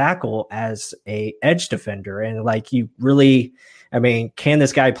defensive tackle as a edge defender. And like, you really, I mean, can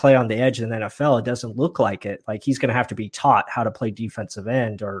this guy play on the edge in the NFL? It doesn't look like it. Like, he's going to have to be taught how to play defensive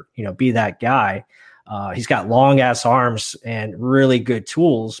end, or, be that guy. He's got long ass arms and really good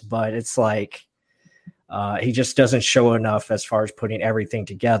tools, but it's like, he just doesn't show enough as far as putting everything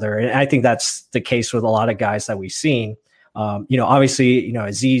together. And I think that's the case with a lot of guys that we've seen. Obviously,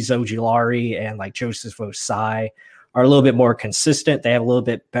 Aziz Ojulari and like Joseph Osai are a little bit more consistent. They have a little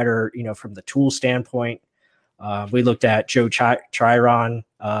bit better, from the tool standpoint. We looked at Joe Chiron,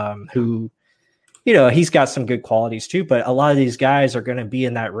 who, he's got some good qualities too, but a lot of these guys are going to be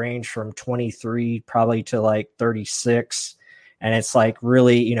in that range from 23 probably to like 36. And it's like,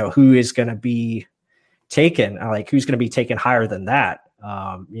 really, who is going to be taken? Like, who's going to be taken higher than that?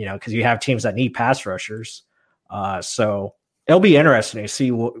 Because you have teams that need pass rushers. So it'll be interesting to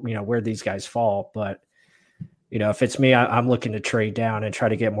see where these guys fall. But, if it's me, I'm looking to trade down and try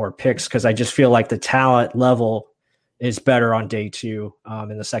to get more picks, because I just feel like the talent level is better on day 2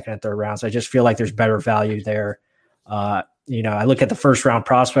 in the second and third rounds. I just feel like there's better value there. I look at the first round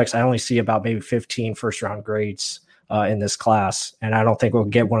prospects. I only see about maybe 15 first round grades in this class, and I don't think we'll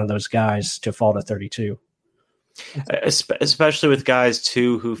get one of those guys to fall to 32. Especially with guys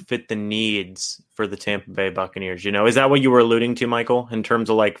too who fit the needs for the Tampa Bay Buccaneers. Is that what you were alluding to, Michael, in terms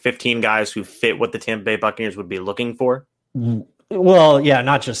of like 15 guys who fit what the Tampa Bay Buccaneers would be looking for? Well, yeah,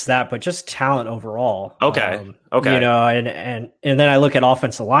 not just that, but just talent overall. Okay. And then I look at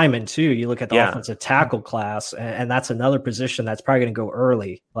offensive linemen too. You look at the offensive tackle class, and that's another position that's probably going to go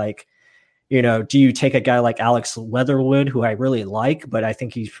early. Like, do you take a guy like Alex Leatherwood, who I really like, but I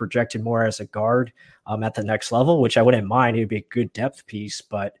think he's projected more as a guard at the next level, which I wouldn't mind. He'd be a good depth piece,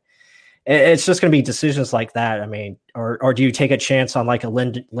 but it's just going to be decisions like that. I mean, or do you take a chance on like a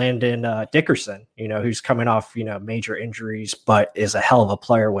Landon Dickerson, who's coming off, major injuries, but is a hell of a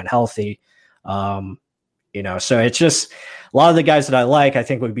player when healthy. So it's just a lot of the guys that I like, I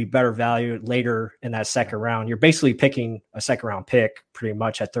think would be better valued later in that second round. You're basically picking a second round pick pretty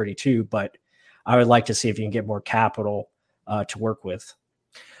much at 32, but I would like to see if you can get more capital to work with.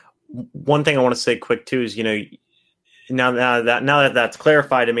 One thing I want to say quick too is, now that that's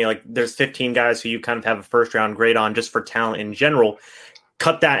clarified to me, like there's 15 guys who you kind of have a first round grade on just for talent in general.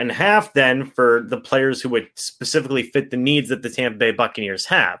 Cut that in half then for the players who would specifically fit the needs that the Tampa Bay Buccaneers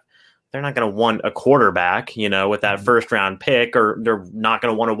have. They're not going to want a quarterback, with that first round pick, or they're not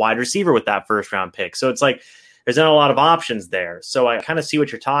going to want a wide receiver with that first round pick. So it's like, there's not a lot of options there. So I kind of see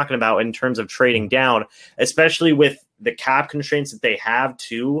what you're talking about in terms of trading down, especially with the cap constraints that they have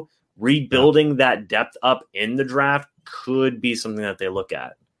too. Rebuilding that depth up in the draft could be something that they look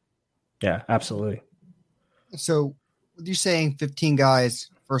at. Yeah, absolutely. So with you saying 15 guys,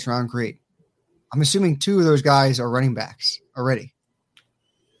 first round grade, I'm assuming 2 of those guys are running backs already.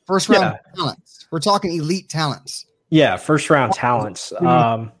 First round talents. We're talking elite talents. Yeah, first round talents.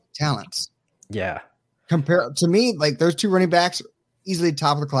 Talents. Yeah. Compare to me, like those 2 running backs, easily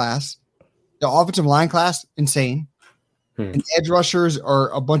top of the class. The offensive line class, insane. And edge rushers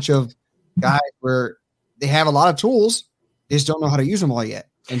are a bunch of guys where they have a lot of tools, they just don't know how to use them all yet.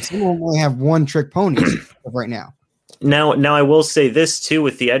 And some of them only have one trick ponies right now. Now I will say this too,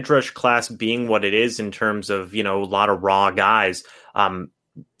 with the edge rush class being what it is in terms of, a lot of raw guys. I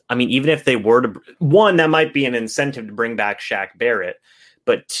mean, even if they were to, one, that might be an incentive to bring back Shaq Barrett.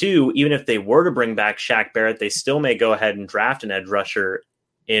 But 2, even if they were to bring back Shaq Barrett, they still may go ahead and draft an edge rusher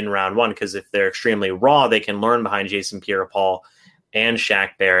in round 1, because if they're extremely raw, they can learn behind Jason Pierre-Paul and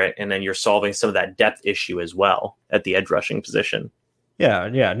Shaq Barrett, and then you're solving some of that depth issue as well at the edge rushing position. Yeah,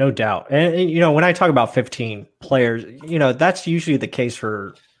 no doubt. And when I talk about 15 players, that's usually the case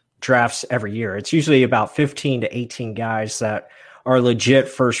for drafts every year. It's usually about 15 to 18 guys that are legit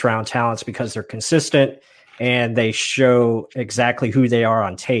first round talents because they're consistent and they show exactly who they are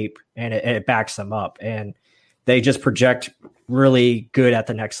on tape, and it backs them up, and they just project really good at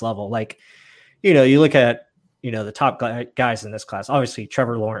the next level. Like, you look at, the top guys in this class, obviously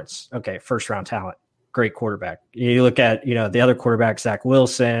Trevor Lawrence, okay, first round talent, great quarterback. You look at, the other quarterbacks, Zach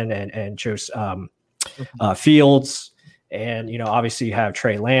Wilson and Joe Fields, and, obviously you have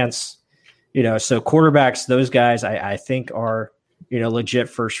Trey Lance, So quarterbacks, those guys I think are, legit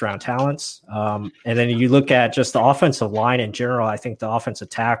first round talents. And then you look at just the offensive line in general. I think the offensive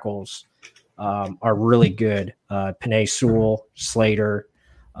tackles are really good. Penei Sewell, Slater,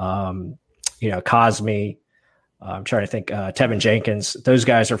 Cosme. I'm trying to think, Tevin Jenkins. Those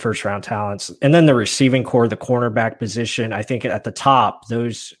guys are first round talents. And then the receiving core, the cornerback position, I think at the top,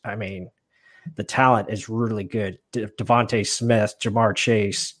 the talent is really good. Devontae Smith, Jamar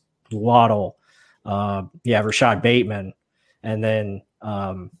Chase, Waddle, Rashad Bateman, and then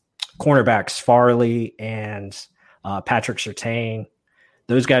cornerbacks Farley and Patrick Surtain.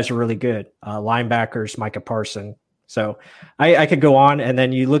 Those guys are really good. Linebackers, Micah Parson. So I could go on. And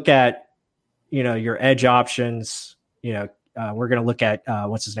then you look at, your edge options. We're going to look at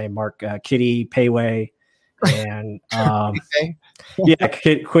what's his name, Mark Kitty Payway, and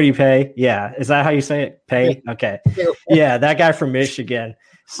Quiddy Pay. Yeah, is that how you say it? Pay. Okay. Yeah, that guy from Michigan.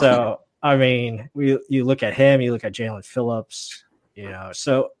 So you look at him. You look at Jalen Phillips.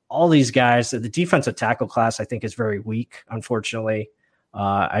 So all these guys. The defensive tackle class, I think, is very weak. Unfortunately,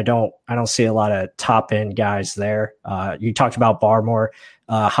 I don't see a lot of top end guys there. You talked about Barmore.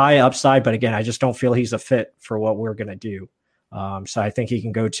 High upside, but again, I just don't feel he's a fit for what we're going to do. So I think he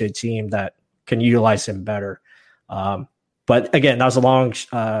can go to a team that can utilize him better. But again, that was a long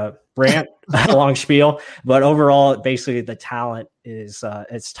rant, a long spiel. But overall, basically, the talent is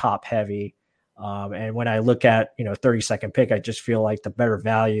it's top heavy. And when I look at 32nd pick, I just feel like the better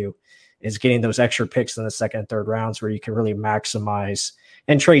value is getting those extra picks in the second and third rounds where you can really maximize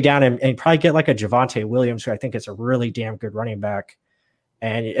and trade down and probably get like a Javonte Williams, who I think is a really damn good running back.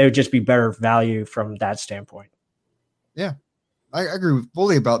 And it would just be better value from that standpoint. Yeah, I agree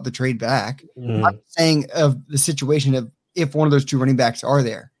fully about the trade back. I'm saying of the situation of if one of those two running backs are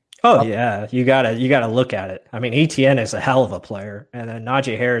there. Oh yeah, you gotta look at it. ETN is a hell of a player, and then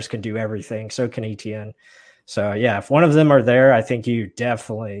Najee Harris can do everything. So can ETN. So yeah, if one of them are there, I think you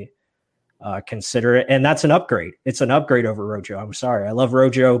definitely consider it, and that's an upgrade. It's an upgrade over Rojo. I'm sorry, I love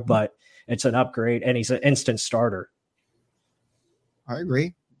Rojo, but it's an upgrade, and he's an instant starter. I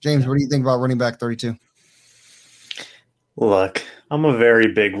agree. James, what do you think about running back 32? Look, I'm a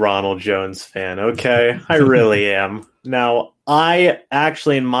very big Ronald Jones fan, okay? I really am. Now, I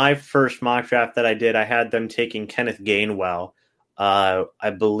actually, in my first mock draft that I did, I had them taking Kenneth Gainwell, I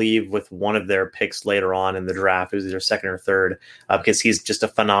believe with one of their picks later on in the draft. It was either second or third, because he's just a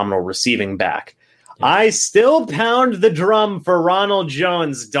phenomenal receiving back. Yeah. I still pound the drum for Ronald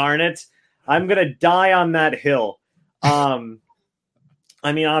Jones, darn it. I'm going to die on that hill.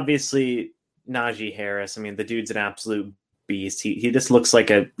 Obviously, Najee Harris, the dude's an absolute beast. He just looks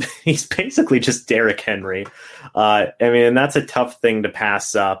like he's basically just Derrick Henry. And that's a tough thing to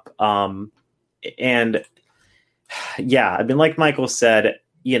pass up. And yeah, like Michael said,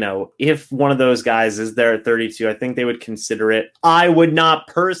 if one of those guys is there at 32, I think they would consider it. I would not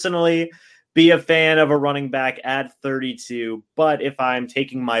personally be a fan of a running back at 32, but if I'm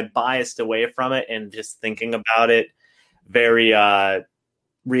taking my bias away from it and just thinking about it very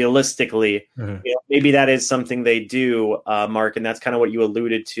realistically, maybe that is something they do, Mark, and that's kind of what you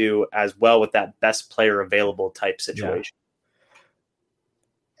alluded to as well with that best player available type situation.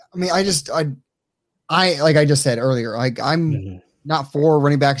 Yeah. I like I just said earlier, I'm not for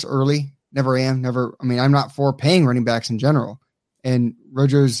running backs early. Never am. Never. I'm not for paying running backs in general. And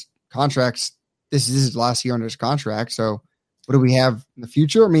Rojo's contracts, this is his last year under his contract. So what do we have in the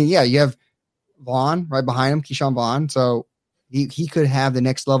future? You have Vaughn right behind him, Keyshawn Vaughn. So he could have the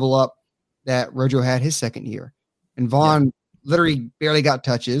next level up that Rojo had his second year. And Vaughn literally barely got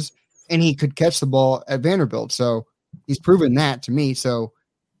touches, and he could catch the ball at Vanderbilt. So he's proven that to me. So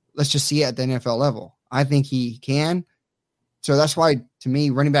let's just see it at the NFL level. I think he can. So that's why, to me,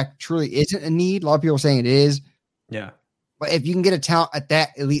 running back truly isn't a need. A lot of people are saying it is. Yeah. But if you can get a talent at that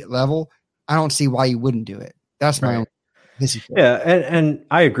elite level, I don't see why you wouldn't do it. That's my own. Yeah, and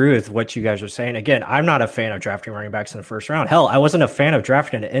I agree with what you guys are saying. Again, I'm not a fan of drafting running backs in the first round. Hell, I wasn't a fan of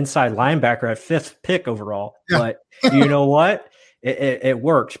drafting an inside linebacker at 5th pick overall. Yeah. But you know what? It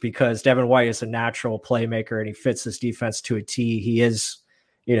worked because Devin White is a natural playmaker and he fits this defense to a T. He is,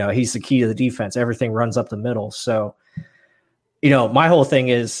 he's the key to the defense. Everything runs up the middle. So, my whole thing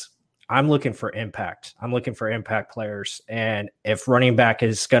is I'm looking for impact. I'm looking for impact players. And if running back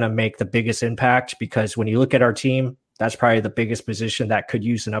is going to make the biggest impact, because when you look at our team, that's probably the biggest position that could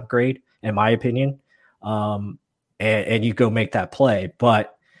use an upgrade, in my opinion. And you go make that play.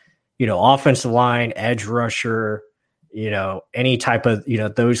 But, offensive line, edge rusher, any type of,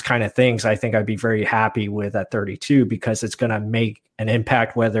 those kind of things, I think I'd be very happy with at 32 because it's going to make an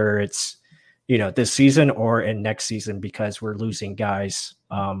impact, whether it's, this season or in next season because we're losing guys,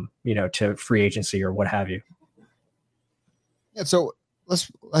 to free agency or what have you. Yeah. So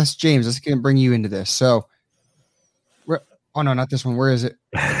let's James, let's bring you into this. So oh no, not this one. Where is it?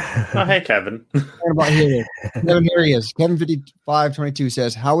 Oh, hey, Kevin. Here he is. Kevin 5522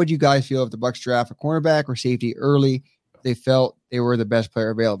 says, how would you guys feel if the Bucs draft a cornerback or safety early if they felt they were the best player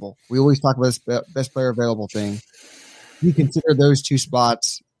available? We always talk about this best player available thing. Do you consider those two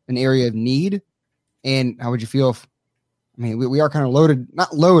spots an area of need? And how would you feel if, we are kind of loaded,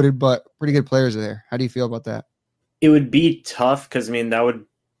 not loaded, but pretty good players there. How do you feel about that? It would be tough because, that'd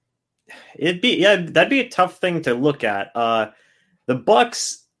be a tough thing to look at. The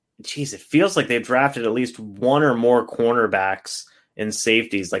Bucs, geez, it feels like they've drafted at least one or more cornerbacks and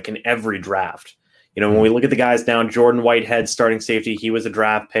safeties like in every draft. When we look at the guys down, Jordan Whitehead, starting safety, he was a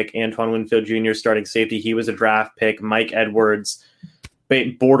draft pick. Antoine Winfield Jr., starting safety, he was a draft pick. Mike Edwards,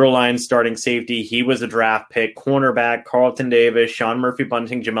 borderline starting safety, he was a draft pick. Cornerback, Carlton Davis, Sean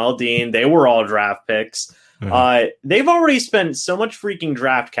Murphy-Bunting, Jamel Dean, they were all draft picks. They've already spent so much freaking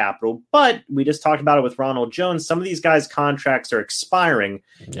draft capital, but we just talked about it with Ronald Jones. Some of these guys' contracts are expiring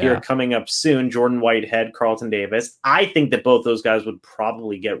here coming up soon. Jordan Whitehead, Carlton Davis. I think that both those guys would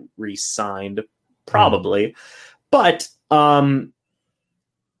probably get re-signed, probably. But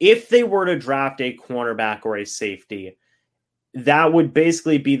if they were to draft a cornerback or a safety, that would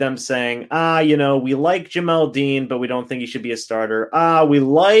basically be them saying, we like Jamel Dean, but we don't think he should be a starter. We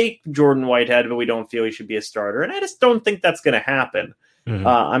like Jordan Whitehead, but we don't feel he should be a starter. And I just don't think that's going to happen.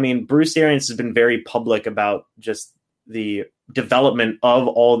 Bruce Arians has been very public about just the development of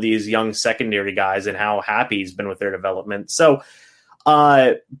all these young secondary guys and how happy he's been with their development. So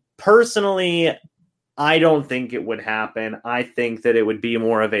personally, I don't think it would happen. I think that it would be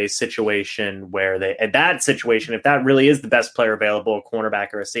more of a situation where if that really is the best player available, a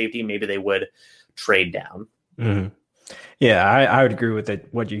cornerback or a safety, maybe they would trade down. Mm-hmm. Yeah, I would agree with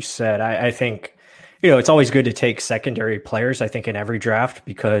what you said. I think, it's always good to take secondary players, I think, in every draft,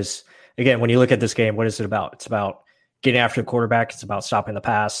 because again, when you look at this game, what is it about? It's about getting after the quarterback. It's about stopping the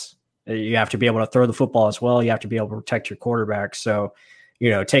pass. You have to be able to throw the football as well. You have to be able to protect your quarterback. So,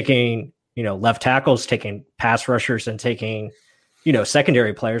 taking left tackles, taking pass rushers, and taking,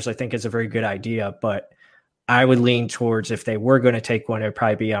 secondary players, I think is a very good idea. But I would lean towards, if they were going to take one, it'd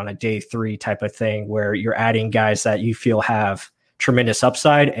probably be on a day 3 type of thing where you're adding guys that you feel have tremendous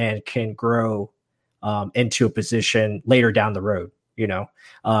upside and can grow into a position later down the road,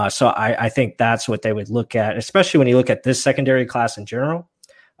 So I think that's what they would look at, especially when you look at this secondary class in general.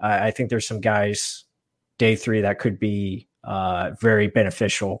 I think there's some guys day 3 that could be very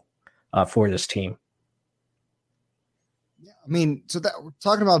beneficial for this team. Yeah, so that we're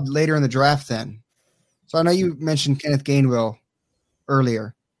talking about later in the draft then. So I know you mentioned Kenneth Gainwell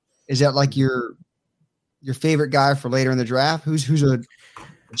earlier. Is that like your favorite guy for later in the draft? Who's a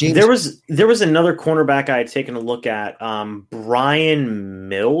James? There was another cornerback I had taken a look at. Brian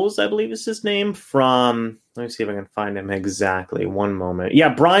Mills, I believe is his name, from, let me see if I can find him exactly. One moment. Yeah,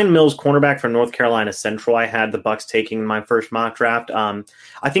 Brian Mills, cornerback from North Carolina Central. I had the Bucs taking in my first mock draft.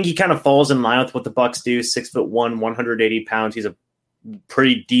 I think he kind of falls in line with what the Bucs do. 6'1", 180 pounds. He's a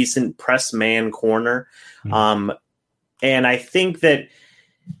pretty decent press man corner. And I think that,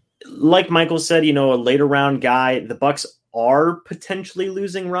 like Michael said, a later round guy, the Bucs are potentially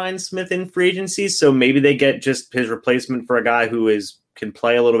losing Ryan Smith in free agency. So maybe they get just his replacement for a guy who can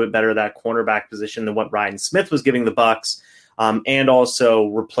play a little bit better that cornerback position than what Ryan Smith was giving the Bucs, and also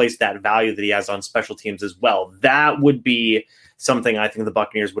replace that value that he has on special teams as well. That would be something I think the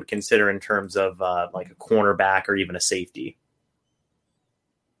Buccaneers would consider in terms of like a cornerback or even a safety.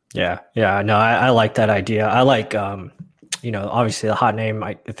 Yeah. No, I like that idea. I like, obviously the hot name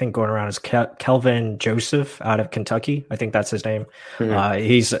I think going around is Kelvin Joseph out of Kentucky. I think that's his name. Mm-hmm.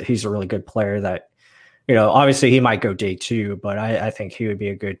 He's a really good player that, obviously he might go day 2, but I think he would be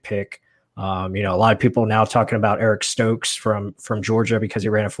a good pick. A lot of people now talking about Eric Stokes from Georgia because he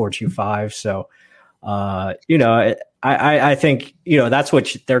ran a 4.25. So, I think, that's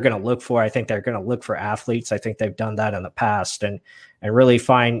what they're going to look for. I think they're going to look for athletes. I think they've done that in the past and really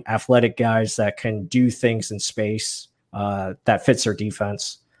find athletic guys that can do things in space that fits their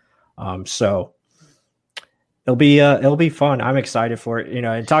defense. So it'll be fun. I'm excited for it.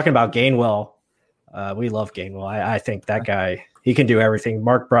 And talking about Gainwell, we love Gainwell. I think that guy, he can do everything.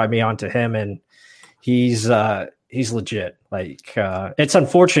 Mark brought me onto him, and he's legit. Like, it's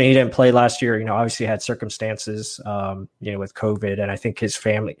unfortunate he didn't play last year. Obviously had circumstances, with COVID, and I think his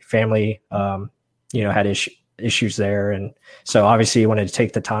family, had issues there, and so obviously he wanted to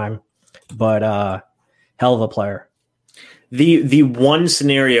take the time. But hell of a player. The one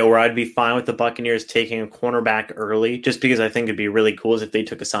scenario where I'd be fine with the Buccaneers taking a cornerback early, just because I think it'd be really cool, is if they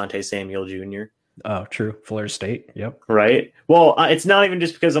took Asante Samuel Jr. Oh, true. Florida State. Yep. Right. Well, it's not even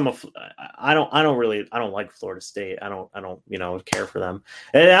just because I don't like Florida State. I don't care for them.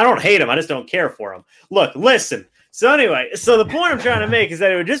 And I don't hate them. I just don't care for them. Look, listen. So anyway, the point I'm trying to make is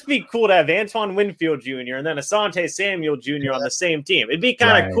that it would just be cool to have Antoine Winfield Jr. and then Asante Samuel Jr. on the same team. It'd be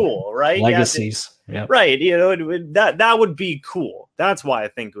kind of cool, right? Legacies. Yeah. Right. That would be cool. That's why I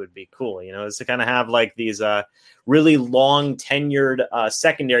think it would be cool, is to kind of have like these really long tenured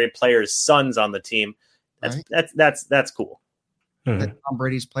secondary players' sons on the team. That's cool. That Tom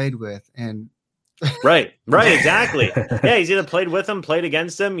Brady's played with, and right, exactly. Yeah, he's either played with him, played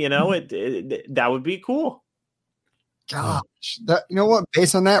against him. That would be cool. Gosh, you know what?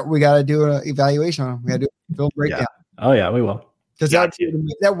 Based on that, we got to do an evaluation on him. We got to do a film breakdown. Yeah. Oh yeah, we will. Because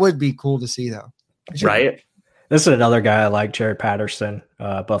that would be cool to see, though. Right. This is another guy I like, Jared Patterson,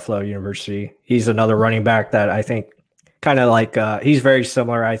 Buffalo University. He's another running back that I think kind of like he's very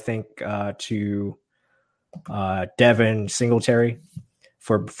similar, I think, to Devin Singletary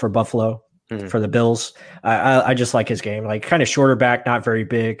for Buffalo, for the Bills. I just like his game, like kind of shorter back, not very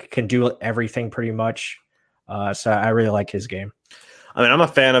big, can do everything pretty much. So I really like his game. I mean, I'm a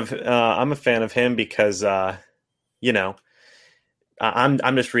fan of him because I'm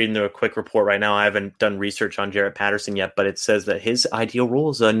just reading through a quick report right now. I haven't done research on Jared Patterson yet, but it says that his ideal role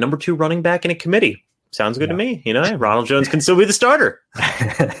is a number 2 running back in a committee. Sounds good to me. Ronald Jones can still be the starter.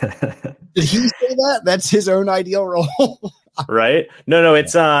 Did he say that? That's his own ideal role, right? No,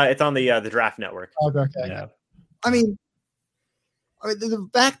 it's on the Draft Network. Oh, okay. Yeah. I mean, the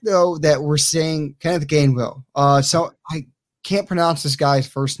fact though that we're saying Kenneth Gainwell. So I can't pronounce this guy's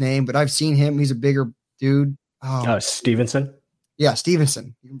first name, but I've seen him. He's a bigger dude. Stevenson. Yeah,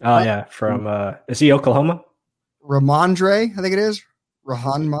 Stevenson. Oh yeah, from is he Oklahoma? Ramondre, I think it is.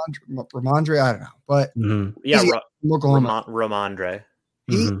 Ramondre, I don't know, but Oklahoma. Ramondre.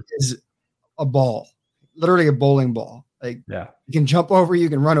 He is a ball, literally a bowling ball. Like, he can jump over you,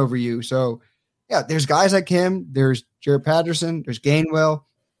 can run over you. So, yeah, there's guys like him. There's Jared Patterson. There's Gainwell.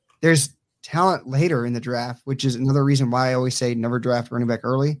 There's talent later in the draft, which is another reason why I always say never draft running back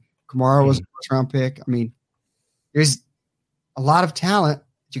early. Kamara was a first-round pick. I mean, there's a lot of talent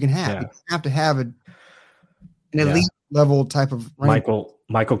that you can have. You have to have an elite level type of Michael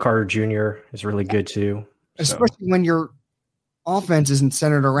Carter Jr. is really good too. Especially when your offense isn't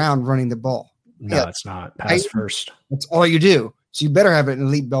centered around running the ball. No, it's not. Pass first. That's all you do. So you better have an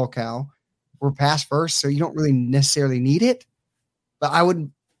elite bell cow or pass first. So you don't really necessarily need it. But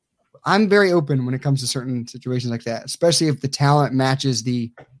I'm very open when it comes to certain situations like that, especially if the talent matches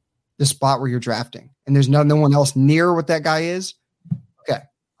the spot where you're drafting and there's no one else near what that guy is. Okay,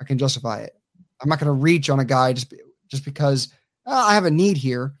 I can justify it. I'm not going to reach on a guy just because I have a need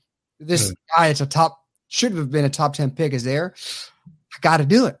here. This guy, should have been a top 10 pick, is there. I got to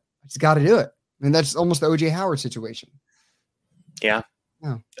do it. I just got to do it. I mean, that's almost the OJ Howard situation. Yeah.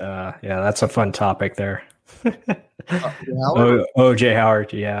 That's a fun topic there. OJ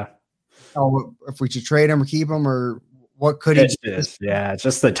Howard. Yeah. Oh, if we should trade him or keep him, or what could he do? Yeah. It's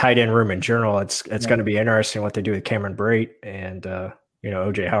just the tight end room in general. It's going to be interesting what they do with Cameron Brate and,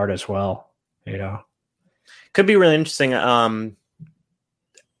 OJ Howard as well, Could be really interesting.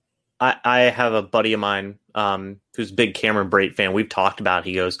 I have a buddy of mine who's a big Cameron Brate fan. We've talked about.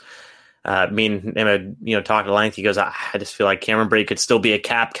 He goes, me and him, talked at length. He goes, I just feel like Cameron Brate could still be a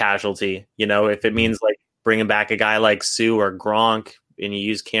cap casualty. If it means like bringing back a guy like Sue or Gronk, and you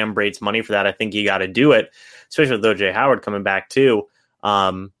use Cam Brate's money for that, I think you got to do it. Especially with OJ Howard coming back too.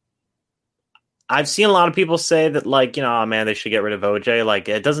 I've seen a lot of people say that oh man, they should get rid of OJ. Like,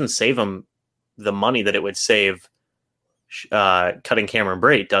 it doesn't save them the money that it would save cutting Cameron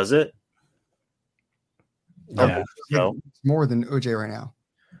Brate, does it? Yeah. So it's more than OJ right now.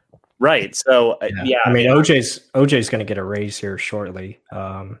 Right. So yeah. I mean, OJ's going to get a raise here shortly,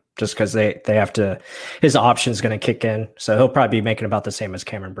 just because they have to. His option's going to kick in, so he'll probably be making about the same as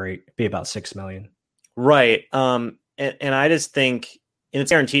Cameron Brate, be about $6 million. Right. And I just think, and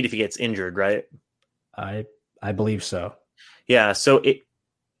it's guaranteed if he gets injured, right? I believe so. Yeah. So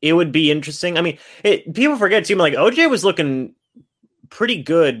it would be interesting. I mean, people forget too, like OJ was looking pretty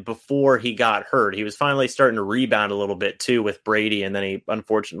good before he got hurt. He was finally starting to rebound a little bit too with Brady, and then he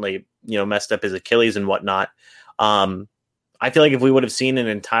unfortunately, messed up his Achilles and whatnot. I feel like if we would have seen an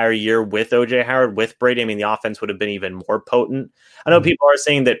entire year with OJ Howard, with Brady, I mean, the offense would have been even more potent. I know people are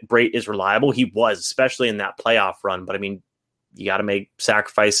saying that Brate is reliable. He was, especially in that playoff run. But I mean, you got to make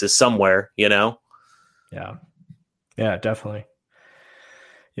sacrifices somewhere, Yeah. Yeah, definitely.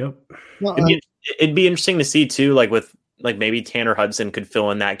 Yep. Well, it'd be interesting to see too, like with like maybe Tanner Hudson could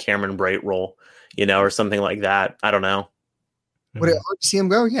fill in that Cameron Brate role, or something like that. I don't know. Would it hurt to see him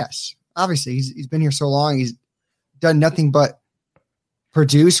go? Yes. Obviously, he's been here so long. He's done nothing but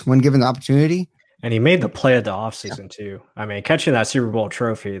produce when given the opportunity. And he made the play of the offseason too. I mean, catching that Super Bowl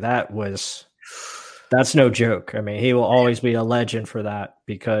trophy, that's no joke. I mean, he will always be a legend for that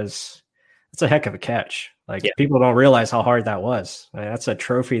because it's a heck of a catch. Like people don't realize how hard that was. I mean, that's a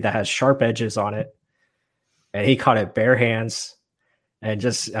trophy that has sharp edges on it. And he caught it bare hands. And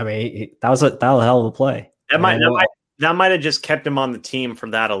just, I mean, that was a hell of a play. That might have just kept him on the team for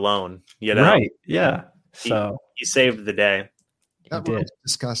that alone. Right. Yeah. So he saved the day. That was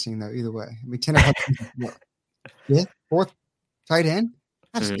disgusting, though, either way. I mean, Tanner Hudson, fourth tight end?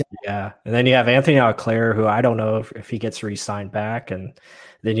 Yeah. And then you have Anthony Auclair, who I don't know if he gets re-signed back. And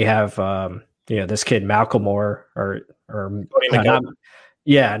then you have, this kid, Malcolm Moore, not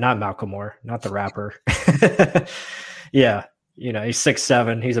Malcolm Moore, not the rapper. Yeah. He's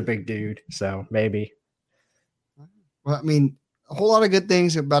 6'7". He's a big dude. So maybe. Well, I mean, a whole lot of good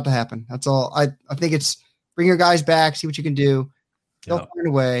things are about to happen. That's all. I think it's bring your guys back, see what you can do. They'll find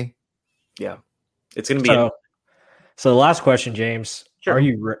a way. Yeah. It's going to be. So the last question, James, sure.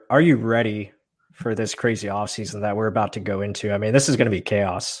 Are you ready for this crazy offseason that we're about to go into? I mean, this is going to be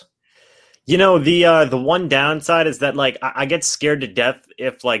chaos. The one downside is that like I get scared to death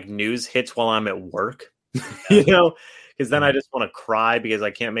if like news hits while I'm at work, because then I just want to cry because I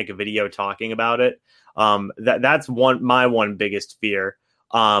can't make a video talking about it. That's my one biggest fear.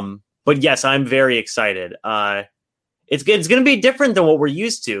 But yes, I'm very excited. It's going to be different than what we're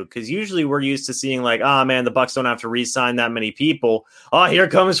used to, because usually we're used to seeing like, man, the Bucs don't have to re-sign that many people. Oh, here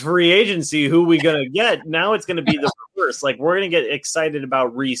comes free agency. Who are we going to get? Now it's going to be the reverse. Like, we're going to get excited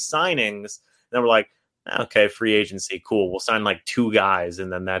about re-signings. Then we're like, okay, free agency, cool. We'll sign like 2 guys,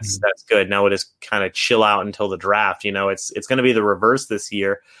 and then that's good. Now we'll just kind of chill out until the draft. It's going to be the reverse this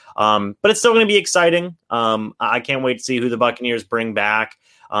year, but it's still going to be exciting. I can't wait to see who the Buccaneers bring back.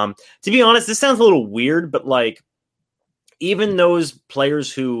 To be honest, this sounds a little weird, but like, even those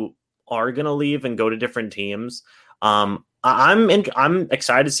players who are going to leave and go to different teams, I'm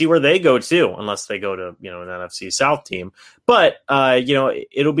excited to see where they go too, unless they go to, an NFC South team. But,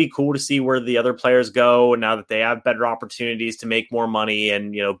 it'll be cool to see where the other players go now that they have better opportunities to make more money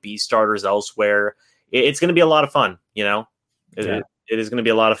and, be starters elsewhere. It's going to be a lot of fun, It is going to be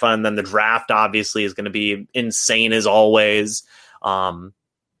a lot of fun. Then the draft obviously is going to be insane as always.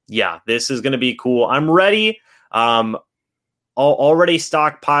 This is going to be cool. I'm ready. Already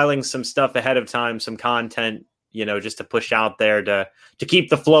stockpiling some stuff ahead of time, some content, just to push out there to keep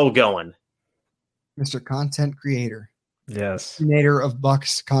the flow going. Mr. Content Creator. Yes. Creator of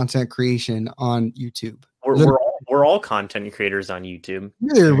Bucs content creation on YouTube. We're all content creators on YouTube.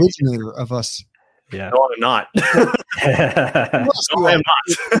 You're the originator of us. Yeah. No, I'm not. No, I am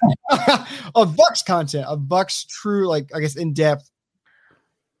not. Of Bucs content, of Bucs true, like, I guess, in-depth,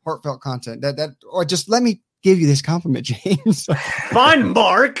 heartfelt content. Or just let me give you this compliment, James. Fine,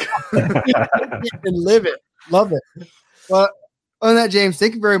 Mark. And live it. Love it. Well, other than that, James,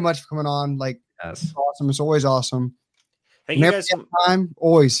 thank you very much for coming on. Like, It's awesome. It's always awesome. Thank you guys. Time,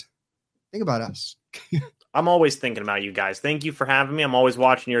 always think about us. I'm always thinking about you guys. Thank you for having me. I'm always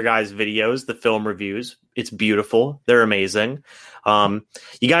watching your guys' videos, the film reviews. It's beautiful. They're amazing.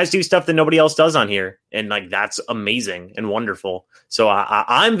 You guys do stuff that nobody else does on here, and like that's amazing and wonderful. So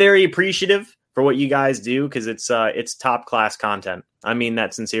I'm very appreciative for what you guys do, because it's top class content. I mean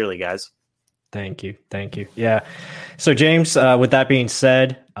that sincerely, guys. Thank you. Yeah. So James, with that being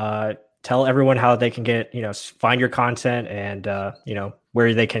said, tell everyone how they can get, find your content and,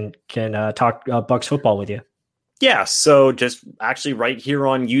 where they can talk Bucs football with you. Yeah. So just actually right here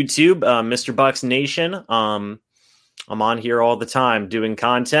on YouTube, Mr. Bucs Nation. I'm on here all the time doing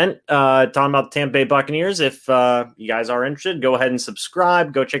content, talking about the Tampa Bay Buccaneers. If you guys are interested, go ahead and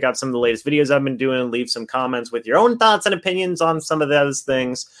subscribe. Go check out some of the latest videos I've been doing. Leave some comments with your own thoughts and opinions on some of those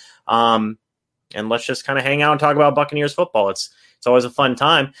things. And let's just kind of hang out and talk about Buccaneers football. It's always a fun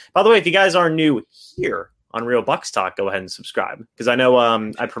time. By the way, if you guys are new here on Real Bucs Talk, go ahead and subscribe, because I know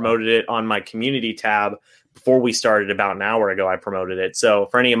I promoted it on my community tab before we started about an hour ago. I promoted it. So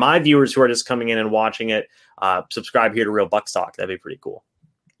for any of my viewers who are just coming in and watching it, subscribe here to Real Bucs Talk. That'd be pretty cool.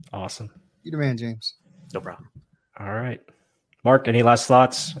 Awesome. You the man, James. No problem. All right. Mark, any last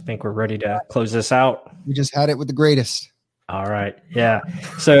thoughts? I think we're ready to close this out. We just had it with the greatest. All right. Yeah.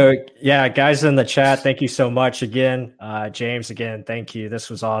 So, yeah, guys in the chat, thank you so much again. James, again, thank you. This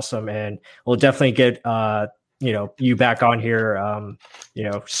was awesome. And we'll definitely get, you back on here,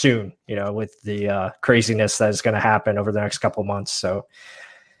 soon, with the craziness that is going to happen over the next couple months. So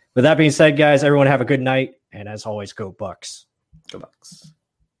with that being said, guys, everyone have a good night. And as always, go Bucs. Go Bucs.